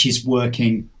which is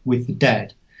working with the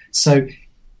dead. So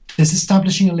there's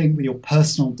establishing a link with your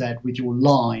personal dead, with your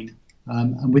line,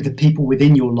 and with the people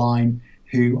within your line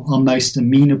who are most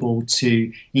amenable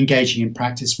to engaging in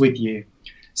practice with you.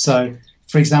 So,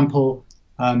 for example,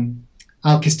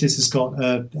 Alcestis has got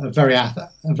a very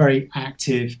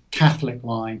active Catholic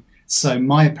line. So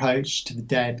my approach to the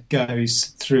dead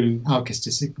goes through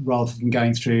Alcestis rather than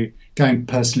going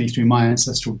personally through my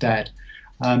ancestral dead.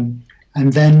 And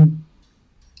then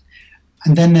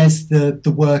there's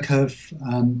the work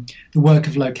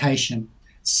of location.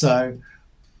 So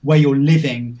where you're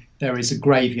living, there is a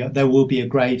graveyard. There will be a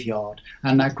graveyard,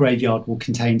 and that graveyard will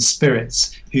contain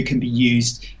spirits who can be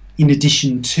used in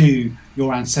addition to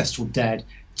your ancestral dead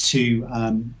to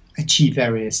achieve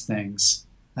various things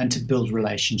and to build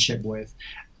relationship with.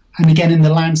 And again, in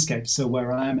the landscape, so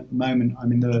where I am at the moment,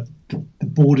 I'm in the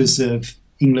borders of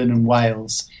England and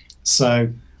Wales.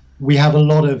 So we have a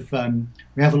lot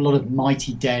of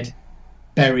mighty dead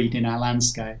buried in our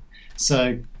landscape.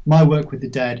 So my work with the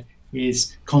dead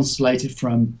is constellated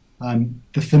from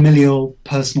the familial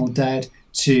personal dead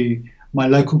to my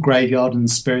local graveyard and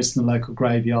the spirits in the local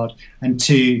graveyard, and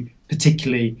to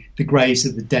particularly the graves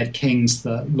of the dead kings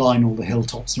that line all the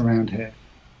hilltops around here.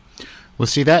 Well,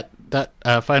 see, that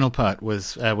final part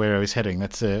was where I was heading.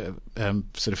 That's a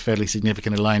sort of fairly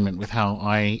significant alignment with how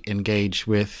I engage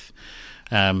with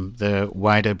the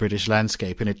wider British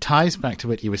landscape. And it ties back to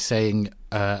what you were saying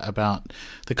about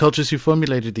the cultures who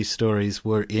formulated these stories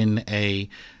were in a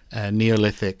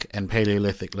Neolithic and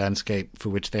Paleolithic landscape for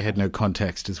which they had no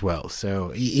context as well.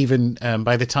 So even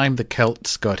by the time the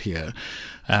Celts got here,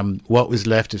 what was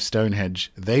left of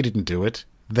Stonehenge, they didn't do it.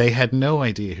 They had no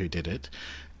idea who did it.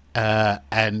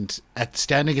 And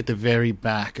standing at the very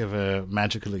back of a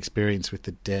magical experience with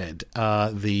the dead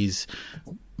are these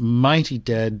mighty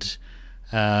dead,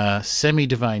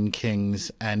 semi-divine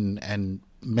kings and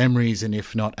memories and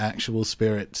if not actual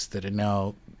spirits that are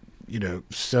now,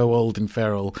 so old and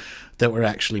feral that were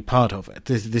actually part of it.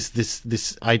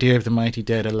 This idea of the mighty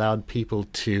dead allowed people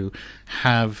to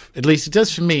have, at least it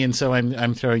does for me, and so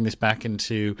I'm throwing this back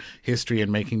into history and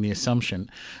making the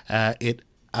assumption, it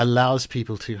allows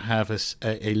people to have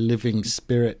a living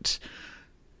spirit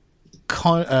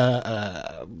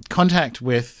contact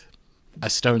with a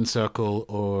stone circle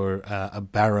or a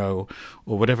barrow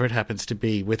or whatever it happens to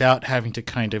be, without having to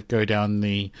kind of go down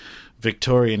the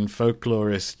Victorian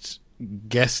folklorist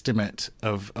guesstimate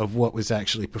of what was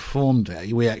actually performed there.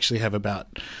 We actually have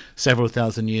about several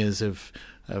thousand years of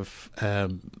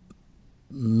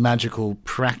magical,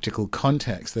 practical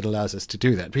context that allows us to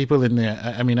do that. People in there,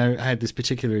 I had this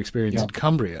particular experience in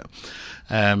Cumbria,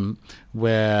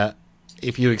 where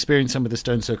if you experience some of the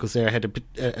stone circles there, I had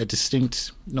a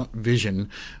distinct, not vision,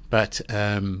 but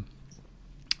I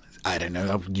don't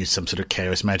know, I'll use some sort of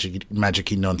chaos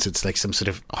magic-y nonsense, like some sort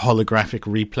of holographic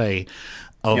replay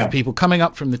of people coming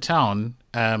up from the town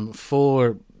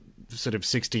for sort of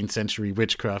 16th century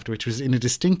witchcraft, which was in a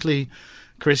distinctly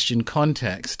Christian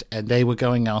context, and they were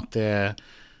going out there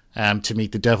to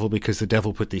meet the devil because the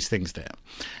devil put these things there.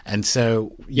 And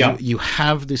so you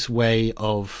have this way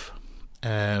of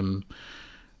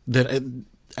that,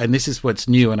 and this is what's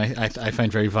new, and I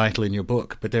find very vital in your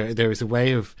book, but there is a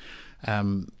way of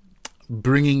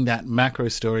bringing that macro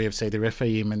story of, say, the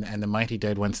Rephaim and the mighty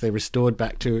dead, once they're restored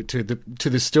back to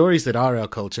the stories that are our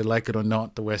culture, like it or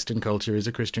not, the Western culture is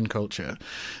a Christian culture,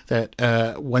 that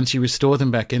once you restore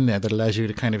them back in there, that allows you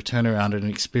to kind of turn around and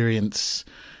experience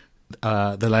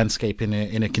the landscape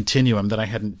in a continuum that I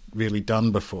hadn't really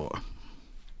done before.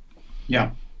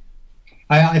 Yeah.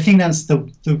 I think that's the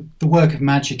work of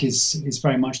magic is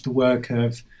very much the work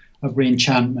of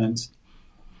re-enchantment,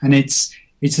 and it's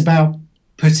about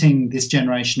putting this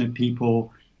generation of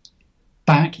people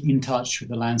back in touch with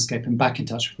the landscape and back in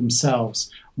touch with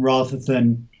themselves, rather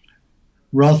than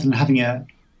having a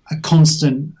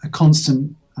constant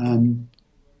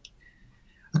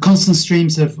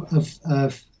streams of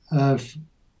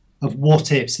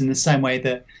what ifs, in the same way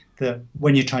that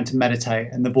when you're trying to meditate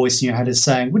and the voice in your head is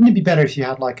saying, wouldn't it be better if you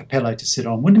had like a pillow to sit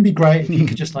on? Wouldn't it be great if you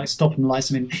could just like stop and light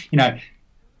something?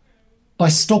 By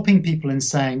stopping people and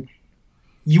saying,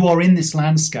 you are in this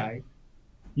landscape,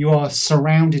 you are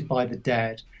surrounded by the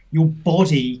dead, your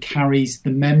body carries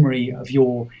the memory of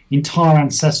your entire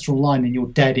ancestral line, and you're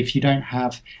dead if you don't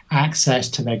have access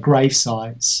to their grave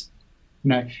sites.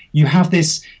 You have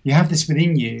this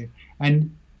within you,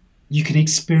 and you can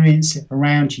experience it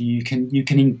around you. You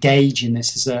can engage in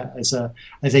this as a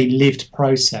lived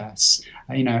process,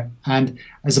 and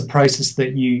as a process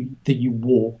that you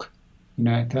walk,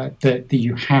 that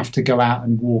you have to go out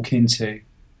and walk into.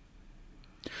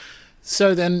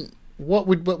 So then, what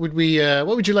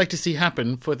would you like to see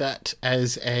happen for that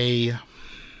to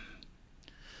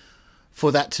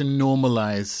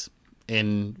normalize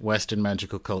in Western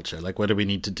magical culture? Like, what do we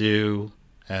need to do?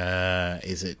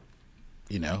 Is it,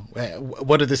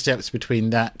 what are the steps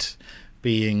between that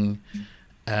being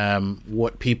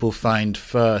what people find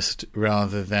first,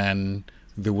 rather than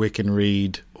the Wiccan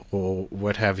read or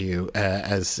what have you?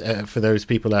 As for those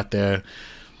people out there,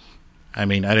 I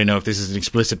don't know if this is an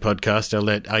explicit podcast, I'll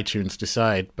let iTunes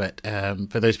decide, but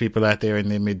for those people out there in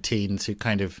their mid-teens who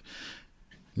kind of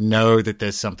know that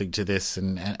there's something to this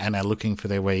and are looking for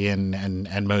their way in,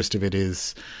 and most of it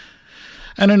is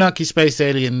Anunnaki, space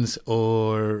aliens,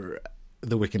 or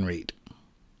the Wiccan read.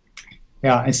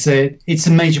 Yeah, it's a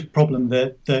major problem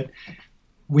that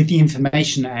with the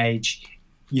information age,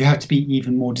 you have to be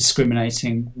even more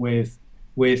discriminating with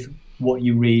what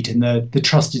you read and the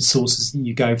trusted sources that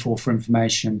you go for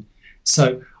information.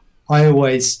 So I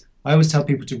always tell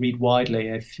people to read widely.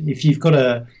 If you've got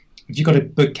a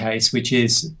bookcase which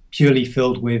is purely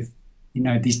filled with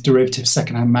these derivative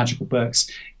secondhand magical books,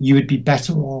 you would be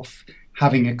better off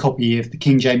having a copy of the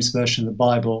King James version of the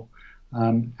Bible,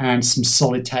 and some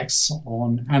solid texts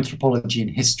on anthropology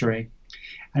and history,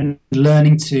 and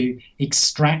learning to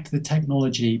extract the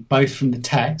technology both from the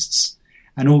texts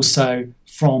and also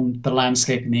from the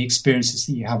landscape and the experiences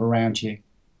that you have around you.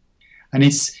 And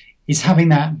it's having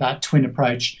that twin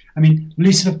approach.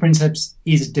 Lucifer Princeps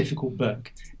is a difficult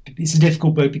book. It's a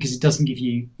difficult book because it doesn't give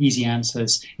you easy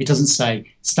answers. It doesn't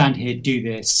say, stand here, do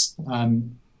this.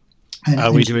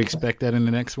 Are we to expect that in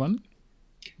the next one?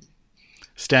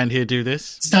 Stand here, do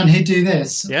this? Stand here, do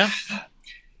this. Yeah.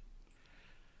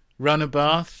 Run a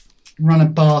bath.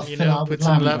 Put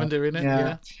some lavender in it.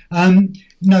 Yeah.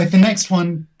 No, the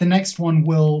next one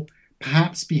will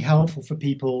perhaps be helpful for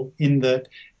people in that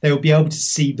they will be able to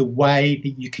see the way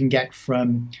that you can get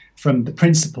from the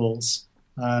principles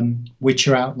which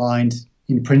are outlined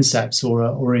in Princeps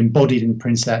or embodied in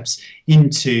Princeps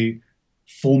into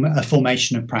a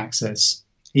formation of praxis,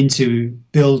 into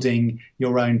building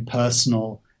your own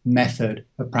personal method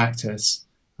of practice.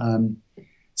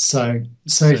 So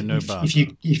no baths.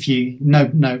 if you no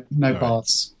All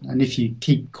baths, right. And if you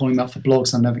keep calling up for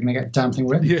blogs, I'm never going to get a damn thing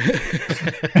written.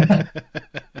 Yeah.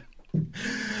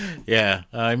 Yeah,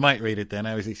 I might read it then.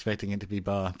 I was expecting it to be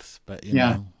baths, but you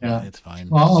know, it's fine.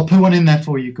 Well, I'll put one in there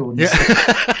for you, Gordon. Yeah.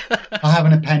 I'll have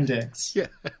an appendix. Yeah.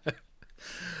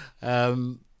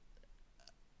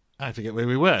 I forget where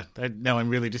we were. Now I'm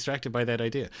really distracted by that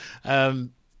idea.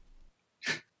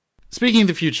 Speaking of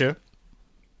the future,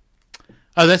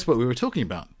 that's what we were talking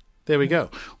about. There we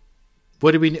go.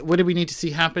 What do we need to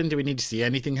see happen? Do we need to see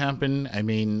anything happen? I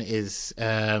mean, has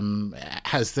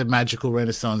the magical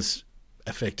renaissance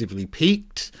effectively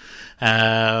peaked?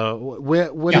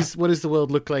 What does the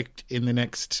world look like in the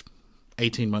next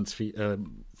 18 months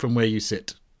from where you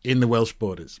sit in the Welsh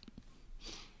borders?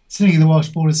 Sitting in the Welsh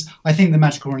borders, I think the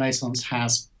magical renaissance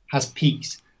has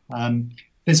peaked.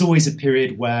 There's always a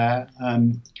period where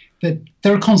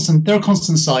there are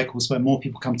constant cycles where more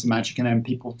people come to magic and then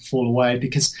people fall away,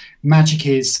 because magic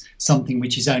is something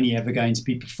which is only ever going to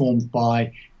be performed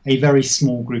by a very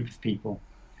small group of people.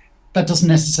 That doesn't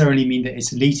necessarily mean that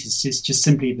it's elitist. It's just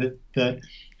simply that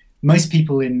most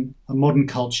people in a modern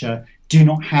culture do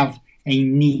not have a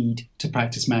need to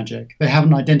practice magic. They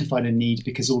haven't identified a need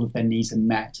because all of their needs are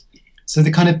met. So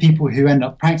the kind of people who end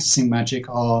up practicing magic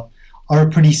are a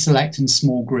pretty select and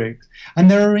small group. And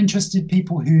there are interested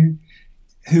people who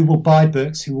will buy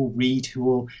books, who will read, who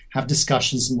will have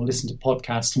discussions and will listen to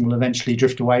podcasts and will eventually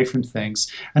drift away from things.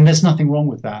 And there's nothing wrong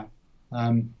with that.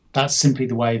 That's simply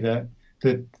the way that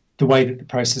the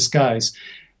process goes.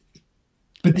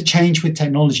 But the change with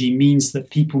technology means that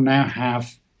people now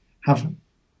have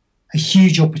a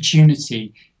huge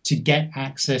opportunity to get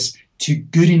access to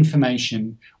good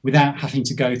information without having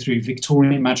to go through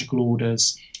Victorian magical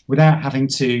orders, without having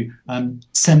to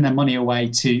send their money away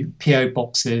to PO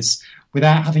boxes,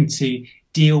 without having to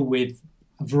deal with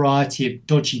a variety of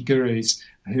dodgy gurus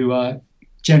who are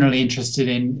generally interested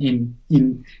in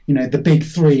the big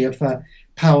three of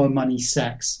power, money,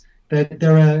 sex.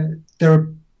 There are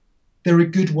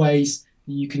good ways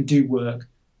that you can do work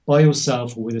by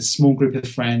yourself or with a small group of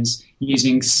friends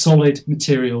using solid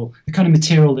material, the kind of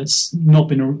material that's not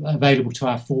been available to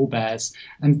our forebears.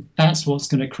 And that's what's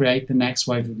going to create the next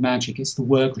wave of magic. It's the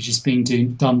work which is being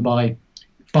done by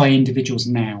individuals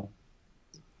now.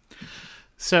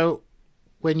 So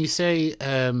when you say,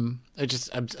 I'm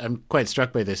quite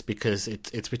struck by this because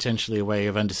it's potentially a way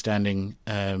of understanding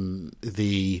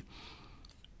the,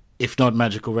 if not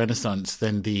magical renaissance,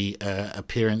 then the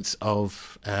appearance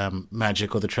of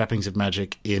magic or the trappings of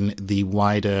magic in the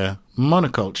wider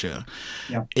monoculture.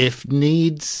 Yeah.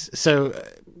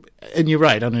 And you're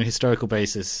right, on a historical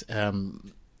basis,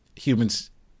 humans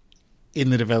in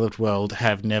the developed world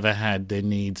have never had their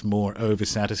needs more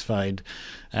oversatisfied,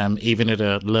 even at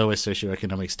a lower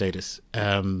socioeconomic status.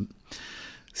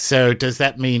 So does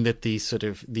that mean that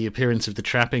the appearance of the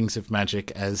trappings of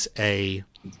magic as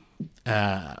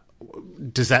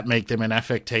does that make them an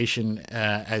affectation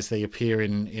as they appear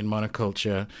in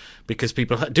monoculture? Because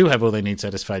people do have all their needs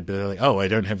satisfied, but they're like, oh, I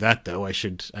don't have that though. I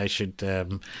should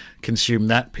consume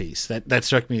that piece. That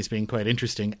struck me as being quite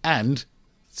interesting. And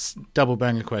double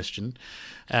banger question.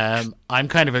 I'm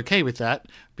kind of okay with that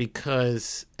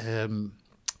because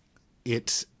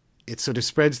it sort of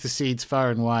spreads the seeds far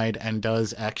and wide and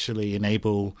does actually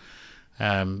enable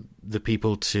the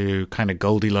people to kind of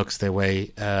Goldilocks their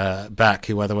way back,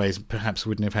 who otherwise perhaps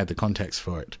wouldn't have had the context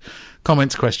for it.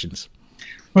 Comments, questions?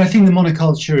 Well, I think the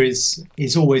monoculture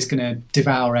is always going to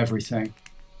devour everything.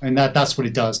 And that's what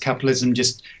it does. Capitalism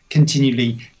just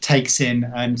continually takes in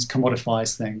and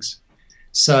commodifies things.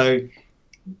 So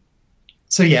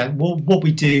yeah, what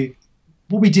we do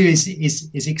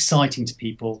is exciting to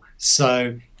people.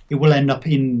 So it will end up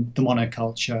in the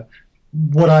monoculture.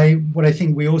 What I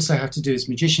think we also have to do as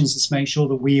magicians is make sure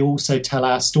that we also tell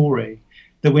our story,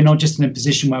 that we're not just in a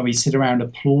position where we sit around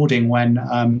applauding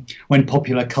when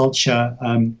popular culture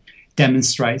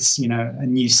demonstrates, a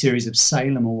new series of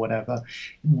Salem or whatever.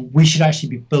 We should actually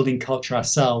be building culture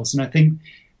ourselves. And I think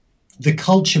the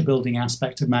culture building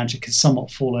aspect of magic has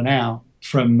somewhat fallen out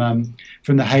from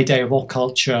the heyday of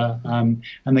occulture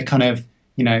and the kind of,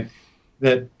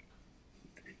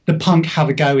 the punk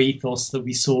have-a-go ethos that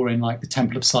we saw in like the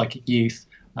Temple of Psychic Youth.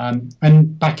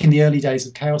 And back in the early days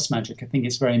of chaos magic, I think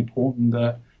it's very important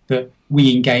that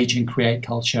we engage and create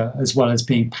culture as well as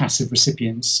being passive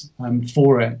recipients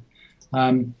for it.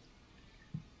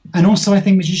 And also, I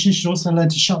think magicians should also learn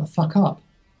to shut the fuck up.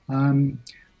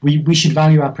 We should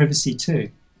value our privacy too.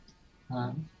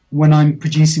 When I'm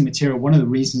producing material, one of the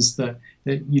reasons that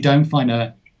you don't find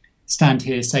a stand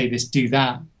here, say this, do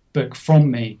that book from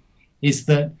me is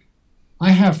that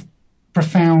I have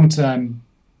profound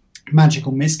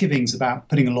magical misgivings about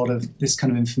putting a lot of this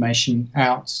kind of information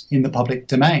out in the public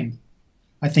domain.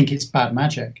 I think it's bad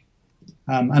magic.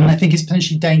 And I think it's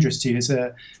potentially dangerous to you as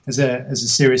a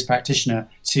serious practitioner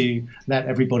to let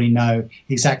everybody know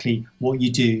exactly what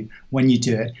you do, when you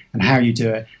do it, and how you do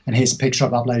it. And here's a picture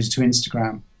I've uploaded to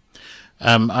Instagram.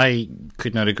 I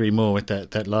could not agree more with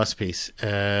that last piece.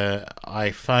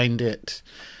 I find it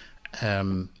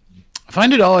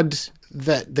odd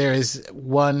that there is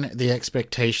the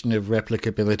expectation of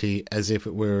replicability as if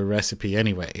it were a recipe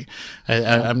anyway.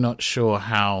 I'm not sure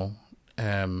how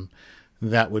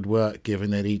that would work,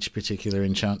 given that each particular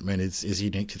enchantment is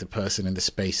unique to the person and the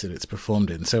space that it's performed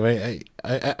in. So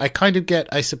I kind of get,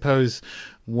 I suppose,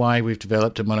 why we've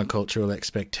developed a monocultural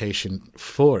expectation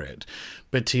for it.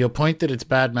 But to your point that it's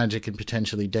bad magic and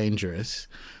potentially dangerous,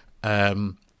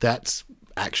 that's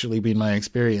actually been my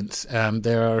experience.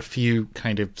 There are a few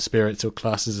kind of spirits or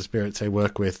classes of spirits I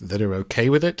work with that are okay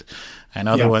with it, and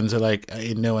other ones are like,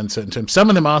 in no uncertain terms. Some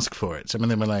of them ask for it. Some of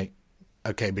them are like,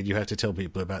 okay, but you have to tell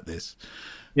people about this.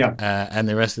 Yeah. And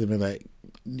the rest of them are like,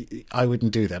 I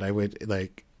wouldn't do that. I would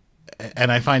like,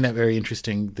 and I find that very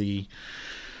interesting. The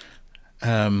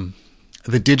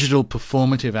digital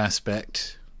performative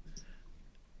aspect,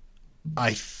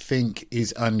 I think,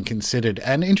 is unconsidered.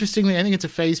 And interestingly, I think it's a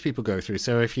phase people go through.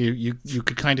 So if you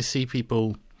could kind of see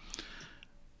people,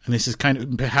 and this is kind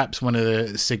of perhaps one of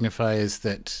the signifiers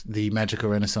that the magical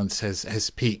renaissance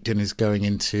has peaked and is going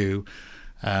into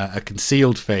a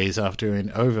concealed phase after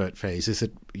an overt phase, is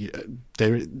that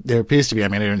there appears to be, I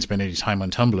mean, I don't spend any time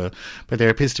on Tumblr, but there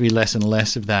appears to be less and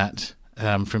less of that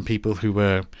from people who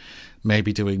were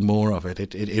maybe doing more of it.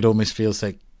 It almost feels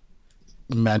like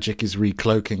magic is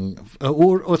recloaking,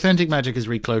 or authentic magic is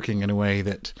recloaking in a way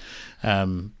that,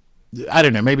 I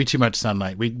don't know, maybe too much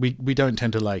sunlight. We don't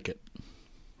tend to like it.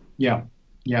 Yeah.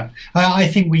 I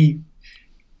think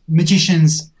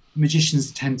magicians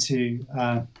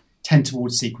tend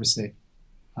towards secrecy,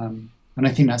 and I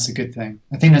think that's a good thing.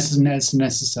 I think that's a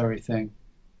necessary thing.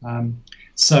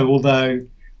 So although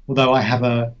I have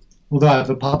a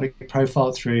public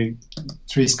profile through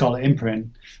Scarlet Imprint,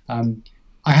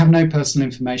 I have no personal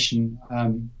information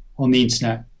on the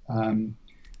internet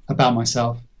about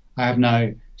myself. I have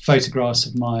no photographs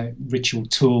of my ritual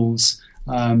tools.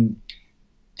 The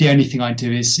only thing I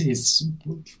do is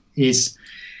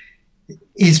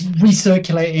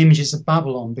recirculate images of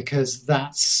Babylon, because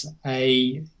that's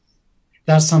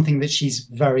something that she's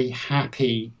very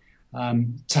happy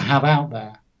to have out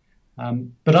there.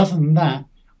 But other than that,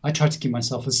 I try to keep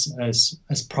myself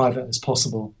as private as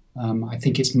possible. I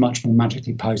think it's much more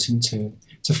magically potent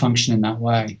to function in that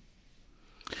way.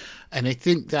 And I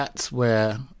think that's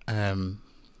where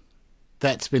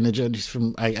that's been the journey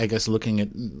from, I guess, looking at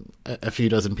a few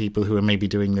dozen people who are maybe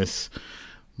doing this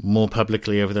more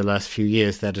publicly over the last few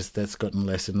years. That's gotten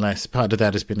less and less. Part of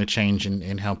that has been a change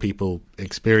in how people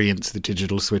experience the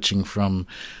digital switching from,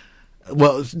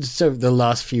 well, so the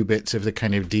last few bits of the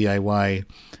kind of DIY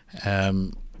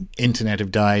internet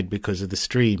have died because of the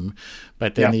stream,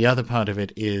 but then the other part of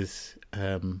it is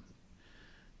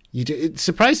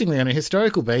surprisingly, on a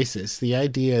historical basis, the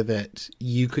idea that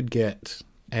you could get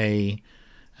a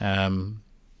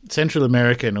Central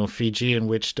American or Fijian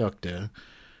witch doctor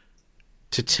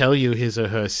to tell you his or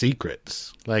her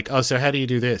secrets, like, oh, so how do you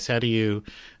do this? How do you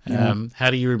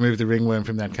remove the ringworm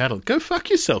from that cattle? Go fuck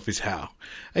yourself is how.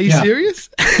 Are you serious?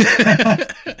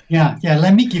 Yeah.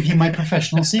 Let me give you my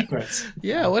professional secrets.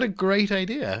 Yeah, what a great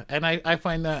idea. And I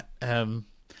find that I'm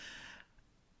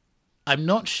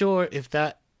not sure if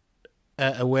that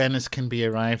awareness can be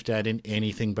arrived at in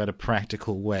anything but a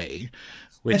practical way.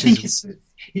 I think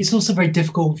it's also very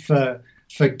difficult for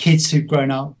kids who've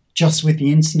grown up just with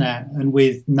the internet and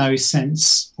with no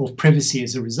sense of privacy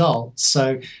as a result.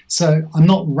 So I'm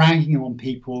not ragging on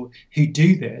people who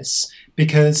do this,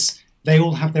 because they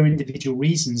all have their individual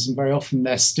reasons, and very often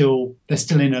they're still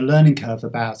in a learning curve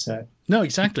about it. No,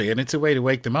 exactly, and it's a way to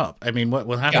wake them up. I mean, what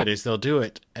will happen is they'll do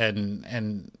it,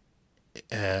 and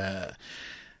this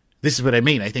is what I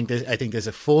mean. I think there's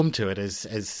a form to it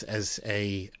as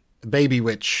a baby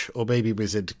witch or baby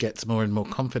wizard gets more and more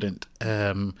confident.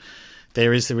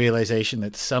 There is the realization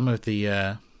that some of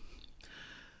the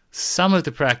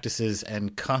practices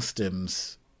and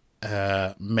customs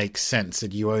make sense,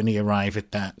 that you only arrive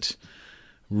at that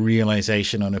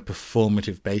realization on a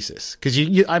performative basis. Because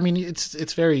I mean,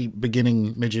 it's very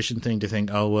beginning magician thing to think,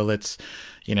 oh well, let's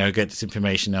get this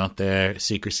information out there.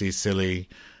 Secrecy is silly.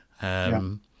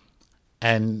 And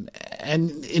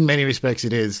in many respects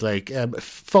it is. Like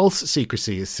false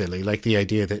secrecy is silly, like the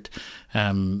idea that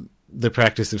the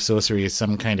practice of sorcery is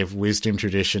some kind of wisdom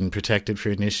tradition protected for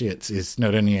initiates is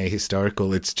not only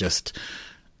ahistorical, it's just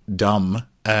dumb.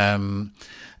 And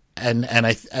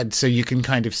so you can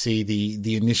kind of see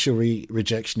the initial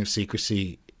rejection of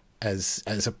secrecy as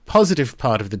a positive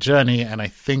part of the journey, and I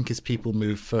think as people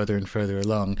move further and further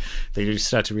along, they do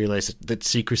start to realize that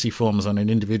secrecy forms on an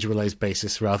individualized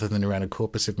basis rather than around a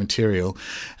corpus of material,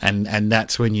 and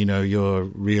that's when you're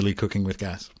really cooking with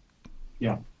gas.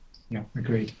 Yeah,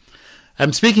 agreed.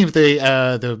 Speaking of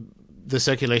the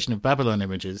circulation of Babylon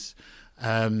images,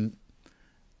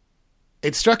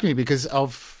 it struck me because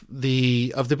of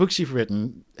the books you've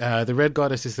written, The Red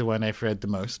Goddess is the one I've read the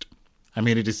most. I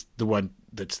mean, it is the one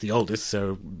that's the oldest,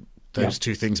 so those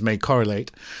two things may correlate.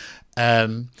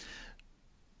 But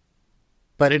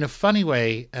in a funny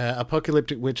way,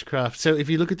 Apocalyptic Witchcraft... So if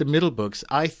you look at the middle books,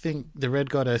 I think The Red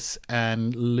Goddess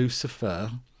and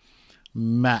Lucifer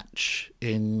match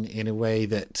in a way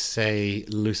that, say,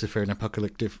 Lucifer and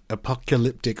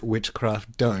Apocalyptic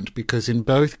Witchcraft don't, because in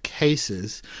both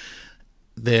cases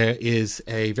there is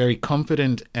a very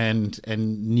confident and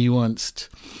nuanced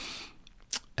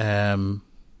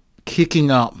kicking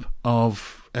up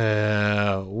of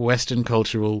Western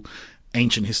cultural,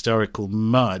 ancient historical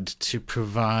mud to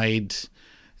provide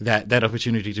that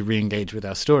opportunity to re-engage with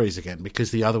our stories again.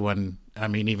 Because the other one, I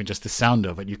mean, even just the sound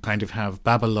of it, you kind of have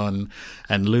Babylon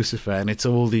and Lucifer, and it's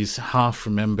all these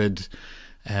half-remembered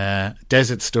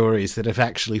desert stories that have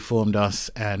actually formed us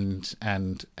and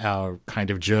our kind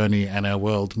of journey and our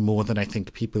world more than I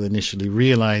think people initially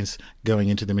realize going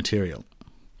into the material.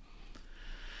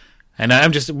 And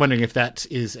I'm just wondering if that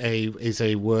is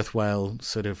a worthwhile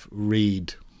sort of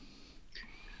read.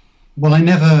 Well, I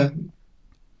never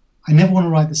want to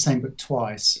write the same book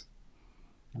twice.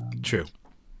 True.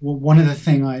 Well, one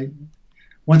thing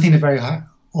that very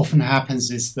often happens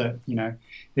is that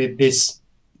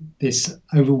this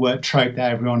overworked trope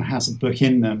that everyone has a book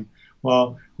in them.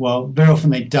 Well, very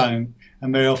often they don't,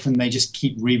 and very often they just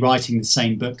keep rewriting the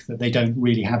same book that they don't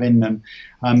really have in them.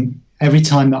 Every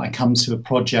time that I come to the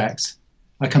project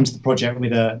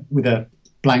with a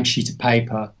blank sheet of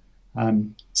paper.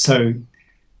 So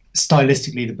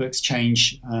stylistically, the books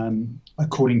change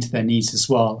according to their needs as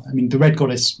well. I mean, The Red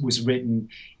Goddess was written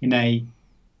in a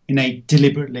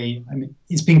deliberately, I mean,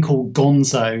 it's been called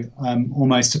gonzo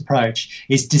almost approach.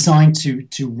 It's designed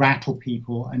to rattle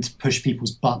people and to push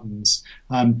people's buttons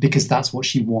because that's what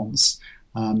she wants.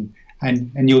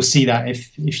 And you'll see that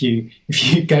if you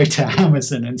go to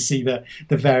Amazon and see the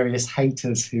various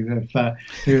haters who have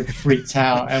freaked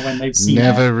out when they've seen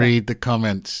never read the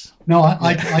comments. No,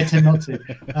 I tend not to.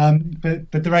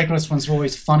 But the Red Goddess ones are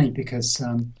always funny because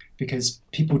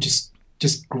people just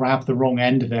grab the wrong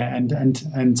end of it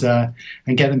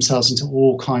and get themselves into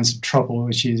all kinds of trouble,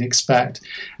 as you'd expect.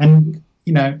 And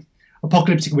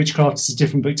Apocalyptic Witchcraft is a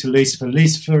different book to Lucifer.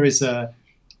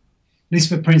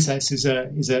 Lucifer Princeps is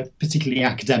a particularly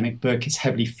academic book. It's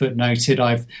heavily footnoted.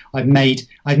 I've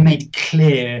made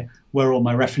clear where all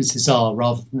my references are,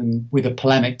 rather than with a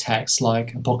polemic text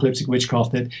like Apocalyptic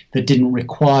Witchcraft that didn't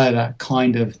require that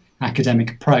kind of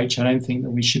academic approach. I don't think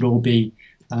that we should all be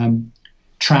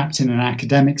trapped in an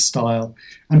academic style.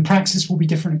 And Praxis will be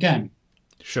different again.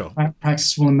 Sure.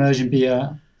 Praxis will emerge and be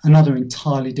another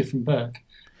entirely different book.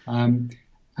 And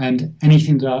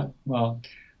anything that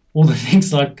all the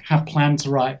things that I have planned to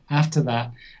write after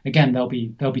that, again, there'll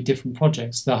be different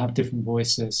projects. They'll have different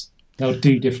voices. They'll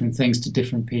do different things to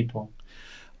different people.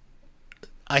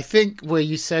 I think where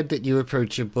you said that you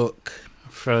approach a book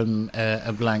from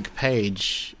a blank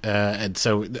page, and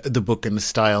so the book and the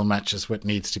style matches what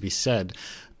needs to be said.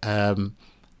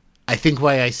 I think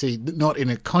why I see, not in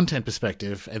a content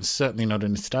perspective, and certainly not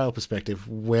in a style perspective,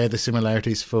 where the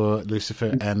similarities for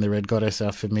Lucifer and the Red Goddess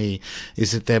are for me,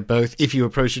 is that they're both, if you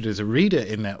approach it as a reader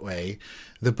in that way,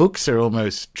 the books are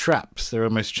almost traps. They're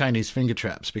almost Chinese finger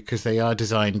traps, because they are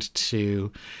designed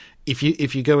to, if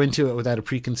you go into it without a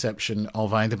preconception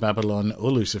of either Babylon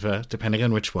or Lucifer, depending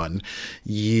on which one,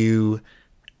 you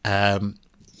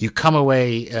come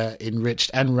away enriched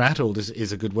and rattled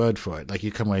is a good word for it. Like,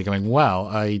 you come away going, wow,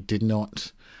 I did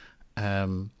not...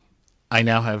 I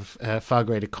now have far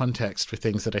greater context for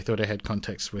things that I thought I had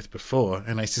context with before.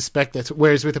 And I suspect that's...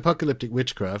 Whereas with Apocalyptic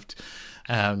Witchcraft,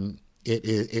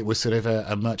 it was sort of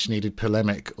a much-needed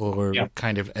polemic, or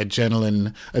kind of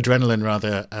adrenaline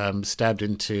rather, stabbed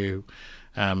into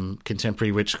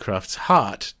contemporary witchcraft's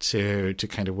heart to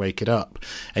kind of wake it up.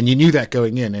 And you knew that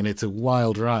going in, and it's a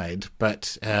wild ride.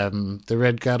 But the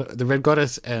Red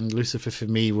Goddess and Lucifer for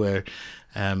me were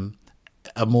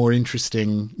a more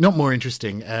interesting, not more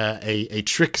interesting, a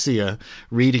trixier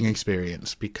reading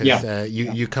experience, because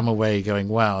you come away going,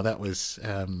 wow, that was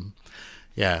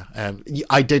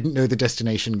I didn't know the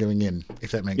destination going in,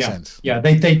 if that makes sense. Yeah,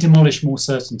 they demolish more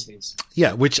certainties.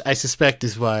 Yeah, which I suspect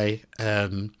is why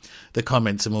the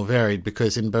comments are more varied,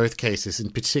 because in both cases, in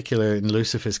particular in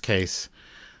Lucifer's case,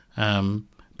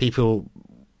 people,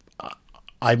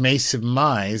 I may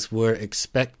surmise, were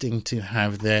expecting to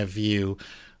have their view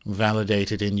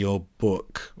validated in your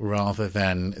book rather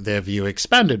than their view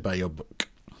expanded by your book.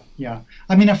 Yeah,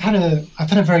 I mean, I've had a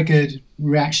very good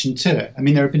reaction to it. I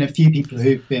mean, there have been a few people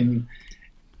who've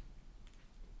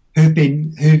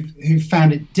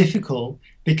found it difficult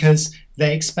because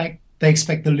they expect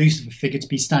the Lucifer figure to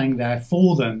be standing there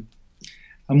for them,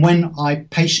 and when I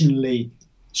patiently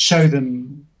show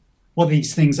them what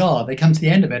these things are, they come to the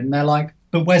end of it and they're like,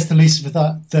 "But where's the Lucifer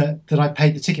that I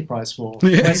paid the ticket price for?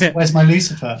 Where's my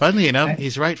Lucifer?" Funnily enough,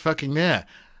 he's right fucking there.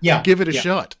 Yeah, give it a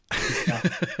shot. Yeah.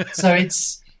 So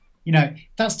it's,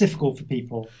 that's difficult for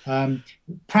people.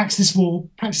 Praxis will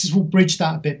bridge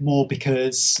that a bit more,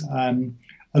 because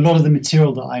a lot of the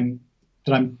material that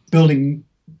I'm building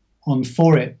on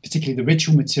for it, particularly the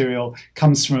ritual material,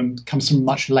 comes from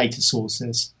much later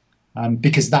sources,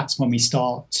 because that's when we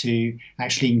start to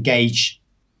actually engage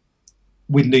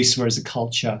with Lucifer as a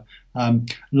culture,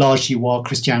 largely while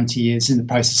Christianity is in the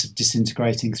process of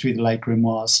disintegrating through the late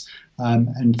grimoires,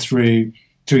 and through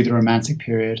the Romantic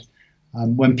period.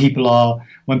 When people are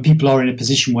in a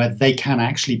position where they can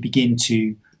actually begin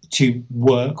to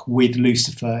work with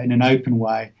Lucifer in an open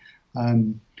way,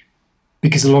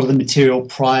 because a lot of the material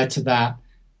prior to that,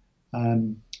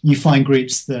 you find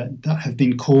groups that have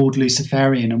been called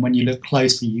Luciferian, and when you look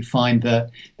closely, you find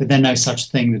that there's no such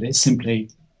thing, that it's simply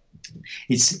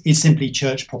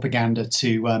church propaganda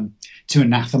to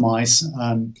anathemize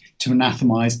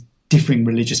differing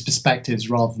religious perspectives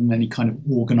rather than any kind of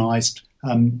organized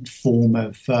form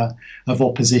of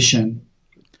opposition.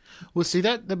 Well, see,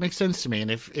 that makes sense to me.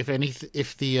 And if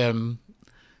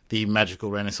the magical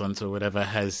Renaissance or whatever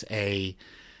has any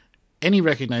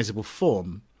recognizable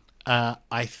form,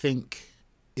 I think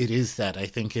it is that. I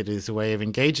think it is a way of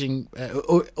engaging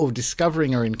or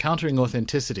discovering or encountering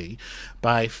authenticity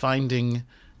by finding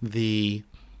the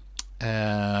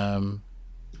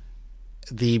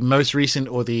most recent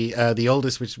or the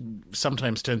oldest, which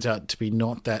sometimes turns out to be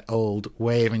not that old,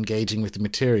 way of engaging with the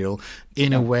material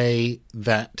in a way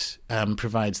that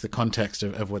provides the context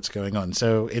of what's going on.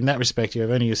 So in that respect, you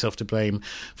have only yourself to blame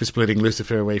for splitting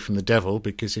Lucifer away from the devil,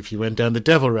 because if you went down the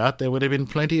devil route, there would have been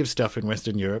plenty of stuff in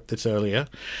Western Europe that's earlier.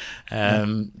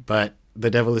 But the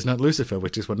devil is not Lucifer,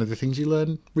 which is one of the things you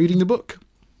learn reading the book.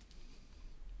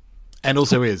 And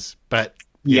also is. But,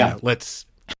 let's...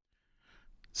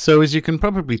 So as you can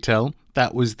probably tell,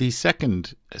 that was the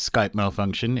second Skype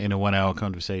malfunction in a 1-hour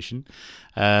conversation.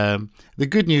 The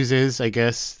good news is, I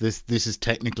guess, this is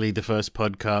technically the first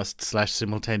podcast /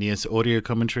 simultaneous audio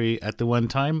commentary at the one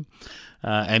time.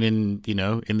 And in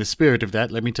the spirit of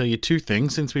that, let me tell you two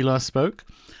things since we last spoke.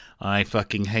 I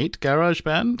fucking hate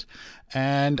GarageBand,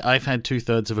 and I've had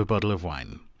 2/3 of a bottle of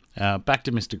wine. Back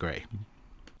to Mr. Gray.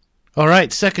 All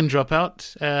right, second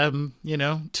dropout,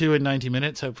 2 and 90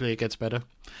 minutes. Hopefully it gets better.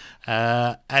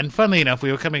 And funnily enough,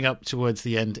 we were coming up towards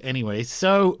the end anyway.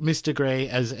 So, Mr. Gray,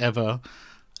 as ever,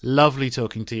 lovely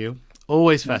talking to you.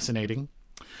 Always fascinating.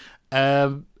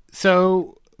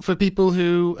 So, for people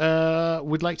who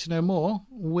would like to know more,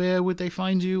 where would they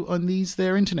find you on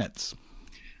their internets?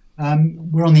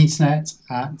 We're on the internet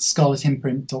at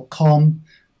scarletimprint.com.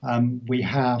 We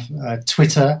have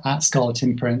Twitter at Scarlet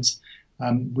Imprint.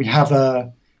 We have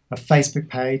a Facebook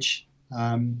page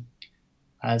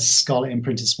as Scarlet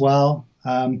Imprint as well.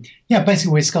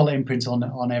 Basically we're Scarlet Imprint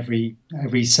on every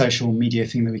social media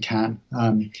thing that we can.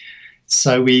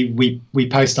 So we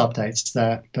post updates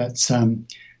there,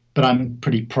 but I'm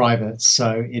pretty private,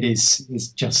 so it's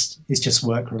just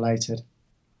work related.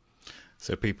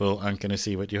 So people aren't going to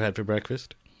see what you had for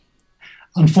breakfast?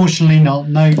 Unfortunately not.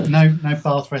 No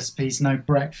bath recipes, no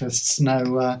breakfasts, no...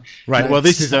 right, no well,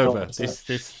 this is over. This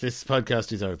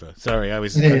podcast is over. Sorry,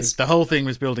 the whole thing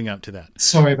was building up to that.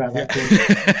 Sorry about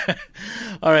that.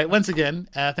 All right, once again,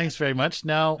 thanks very much.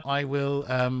 Now I will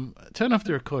turn off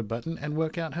the record button and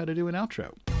work out how to do an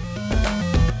outro.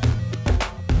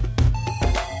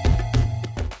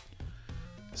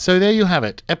 So there you have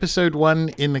it, episode 1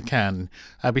 in the can.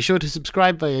 Be sure to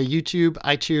subscribe via YouTube,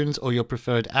 iTunes, or your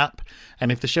preferred app.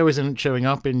 And if the show isn't showing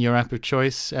up in your app of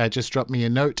choice, just drop me a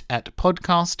note at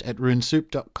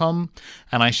podcast@runesoup.com,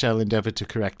 and I shall endeavour to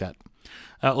correct that.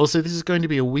 Also, this is going to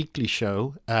be a weekly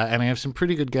show, and I have some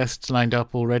pretty good guests lined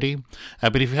up already.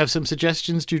 But if you have some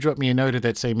suggestions, do drop me a note at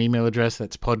that same email address.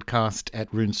 That's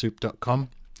podcast@runesoup.com.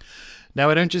 Now,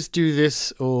 I don't just do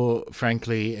this, or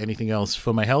frankly, anything else,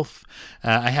 for my health.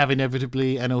 I have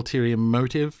inevitably an ulterior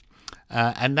motive,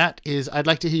 and that is I'd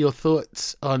like to hear your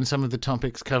thoughts on some of the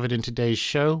topics covered in today's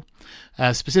show,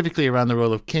 specifically around the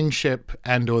role of kingship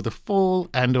and/or the fall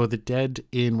and/or the dead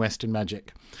in Western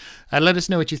magic. Let us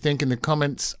know what you think in the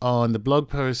comments on the blog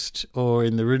post or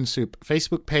in the RuneSoup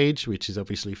Facebook page, which is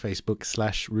obviously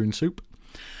Facebook/RuneSoup.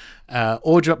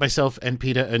 Or drop myself and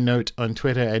Peter a note on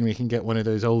Twitter and we can get one of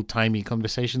those old-timey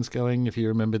conversations going, if you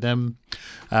remember them.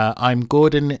 I'm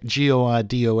Gordon,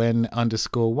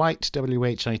 GORDON_White,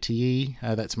 WHITE.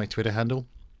 That's my Twitter handle.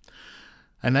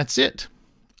 And that's it.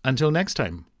 Until next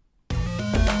time.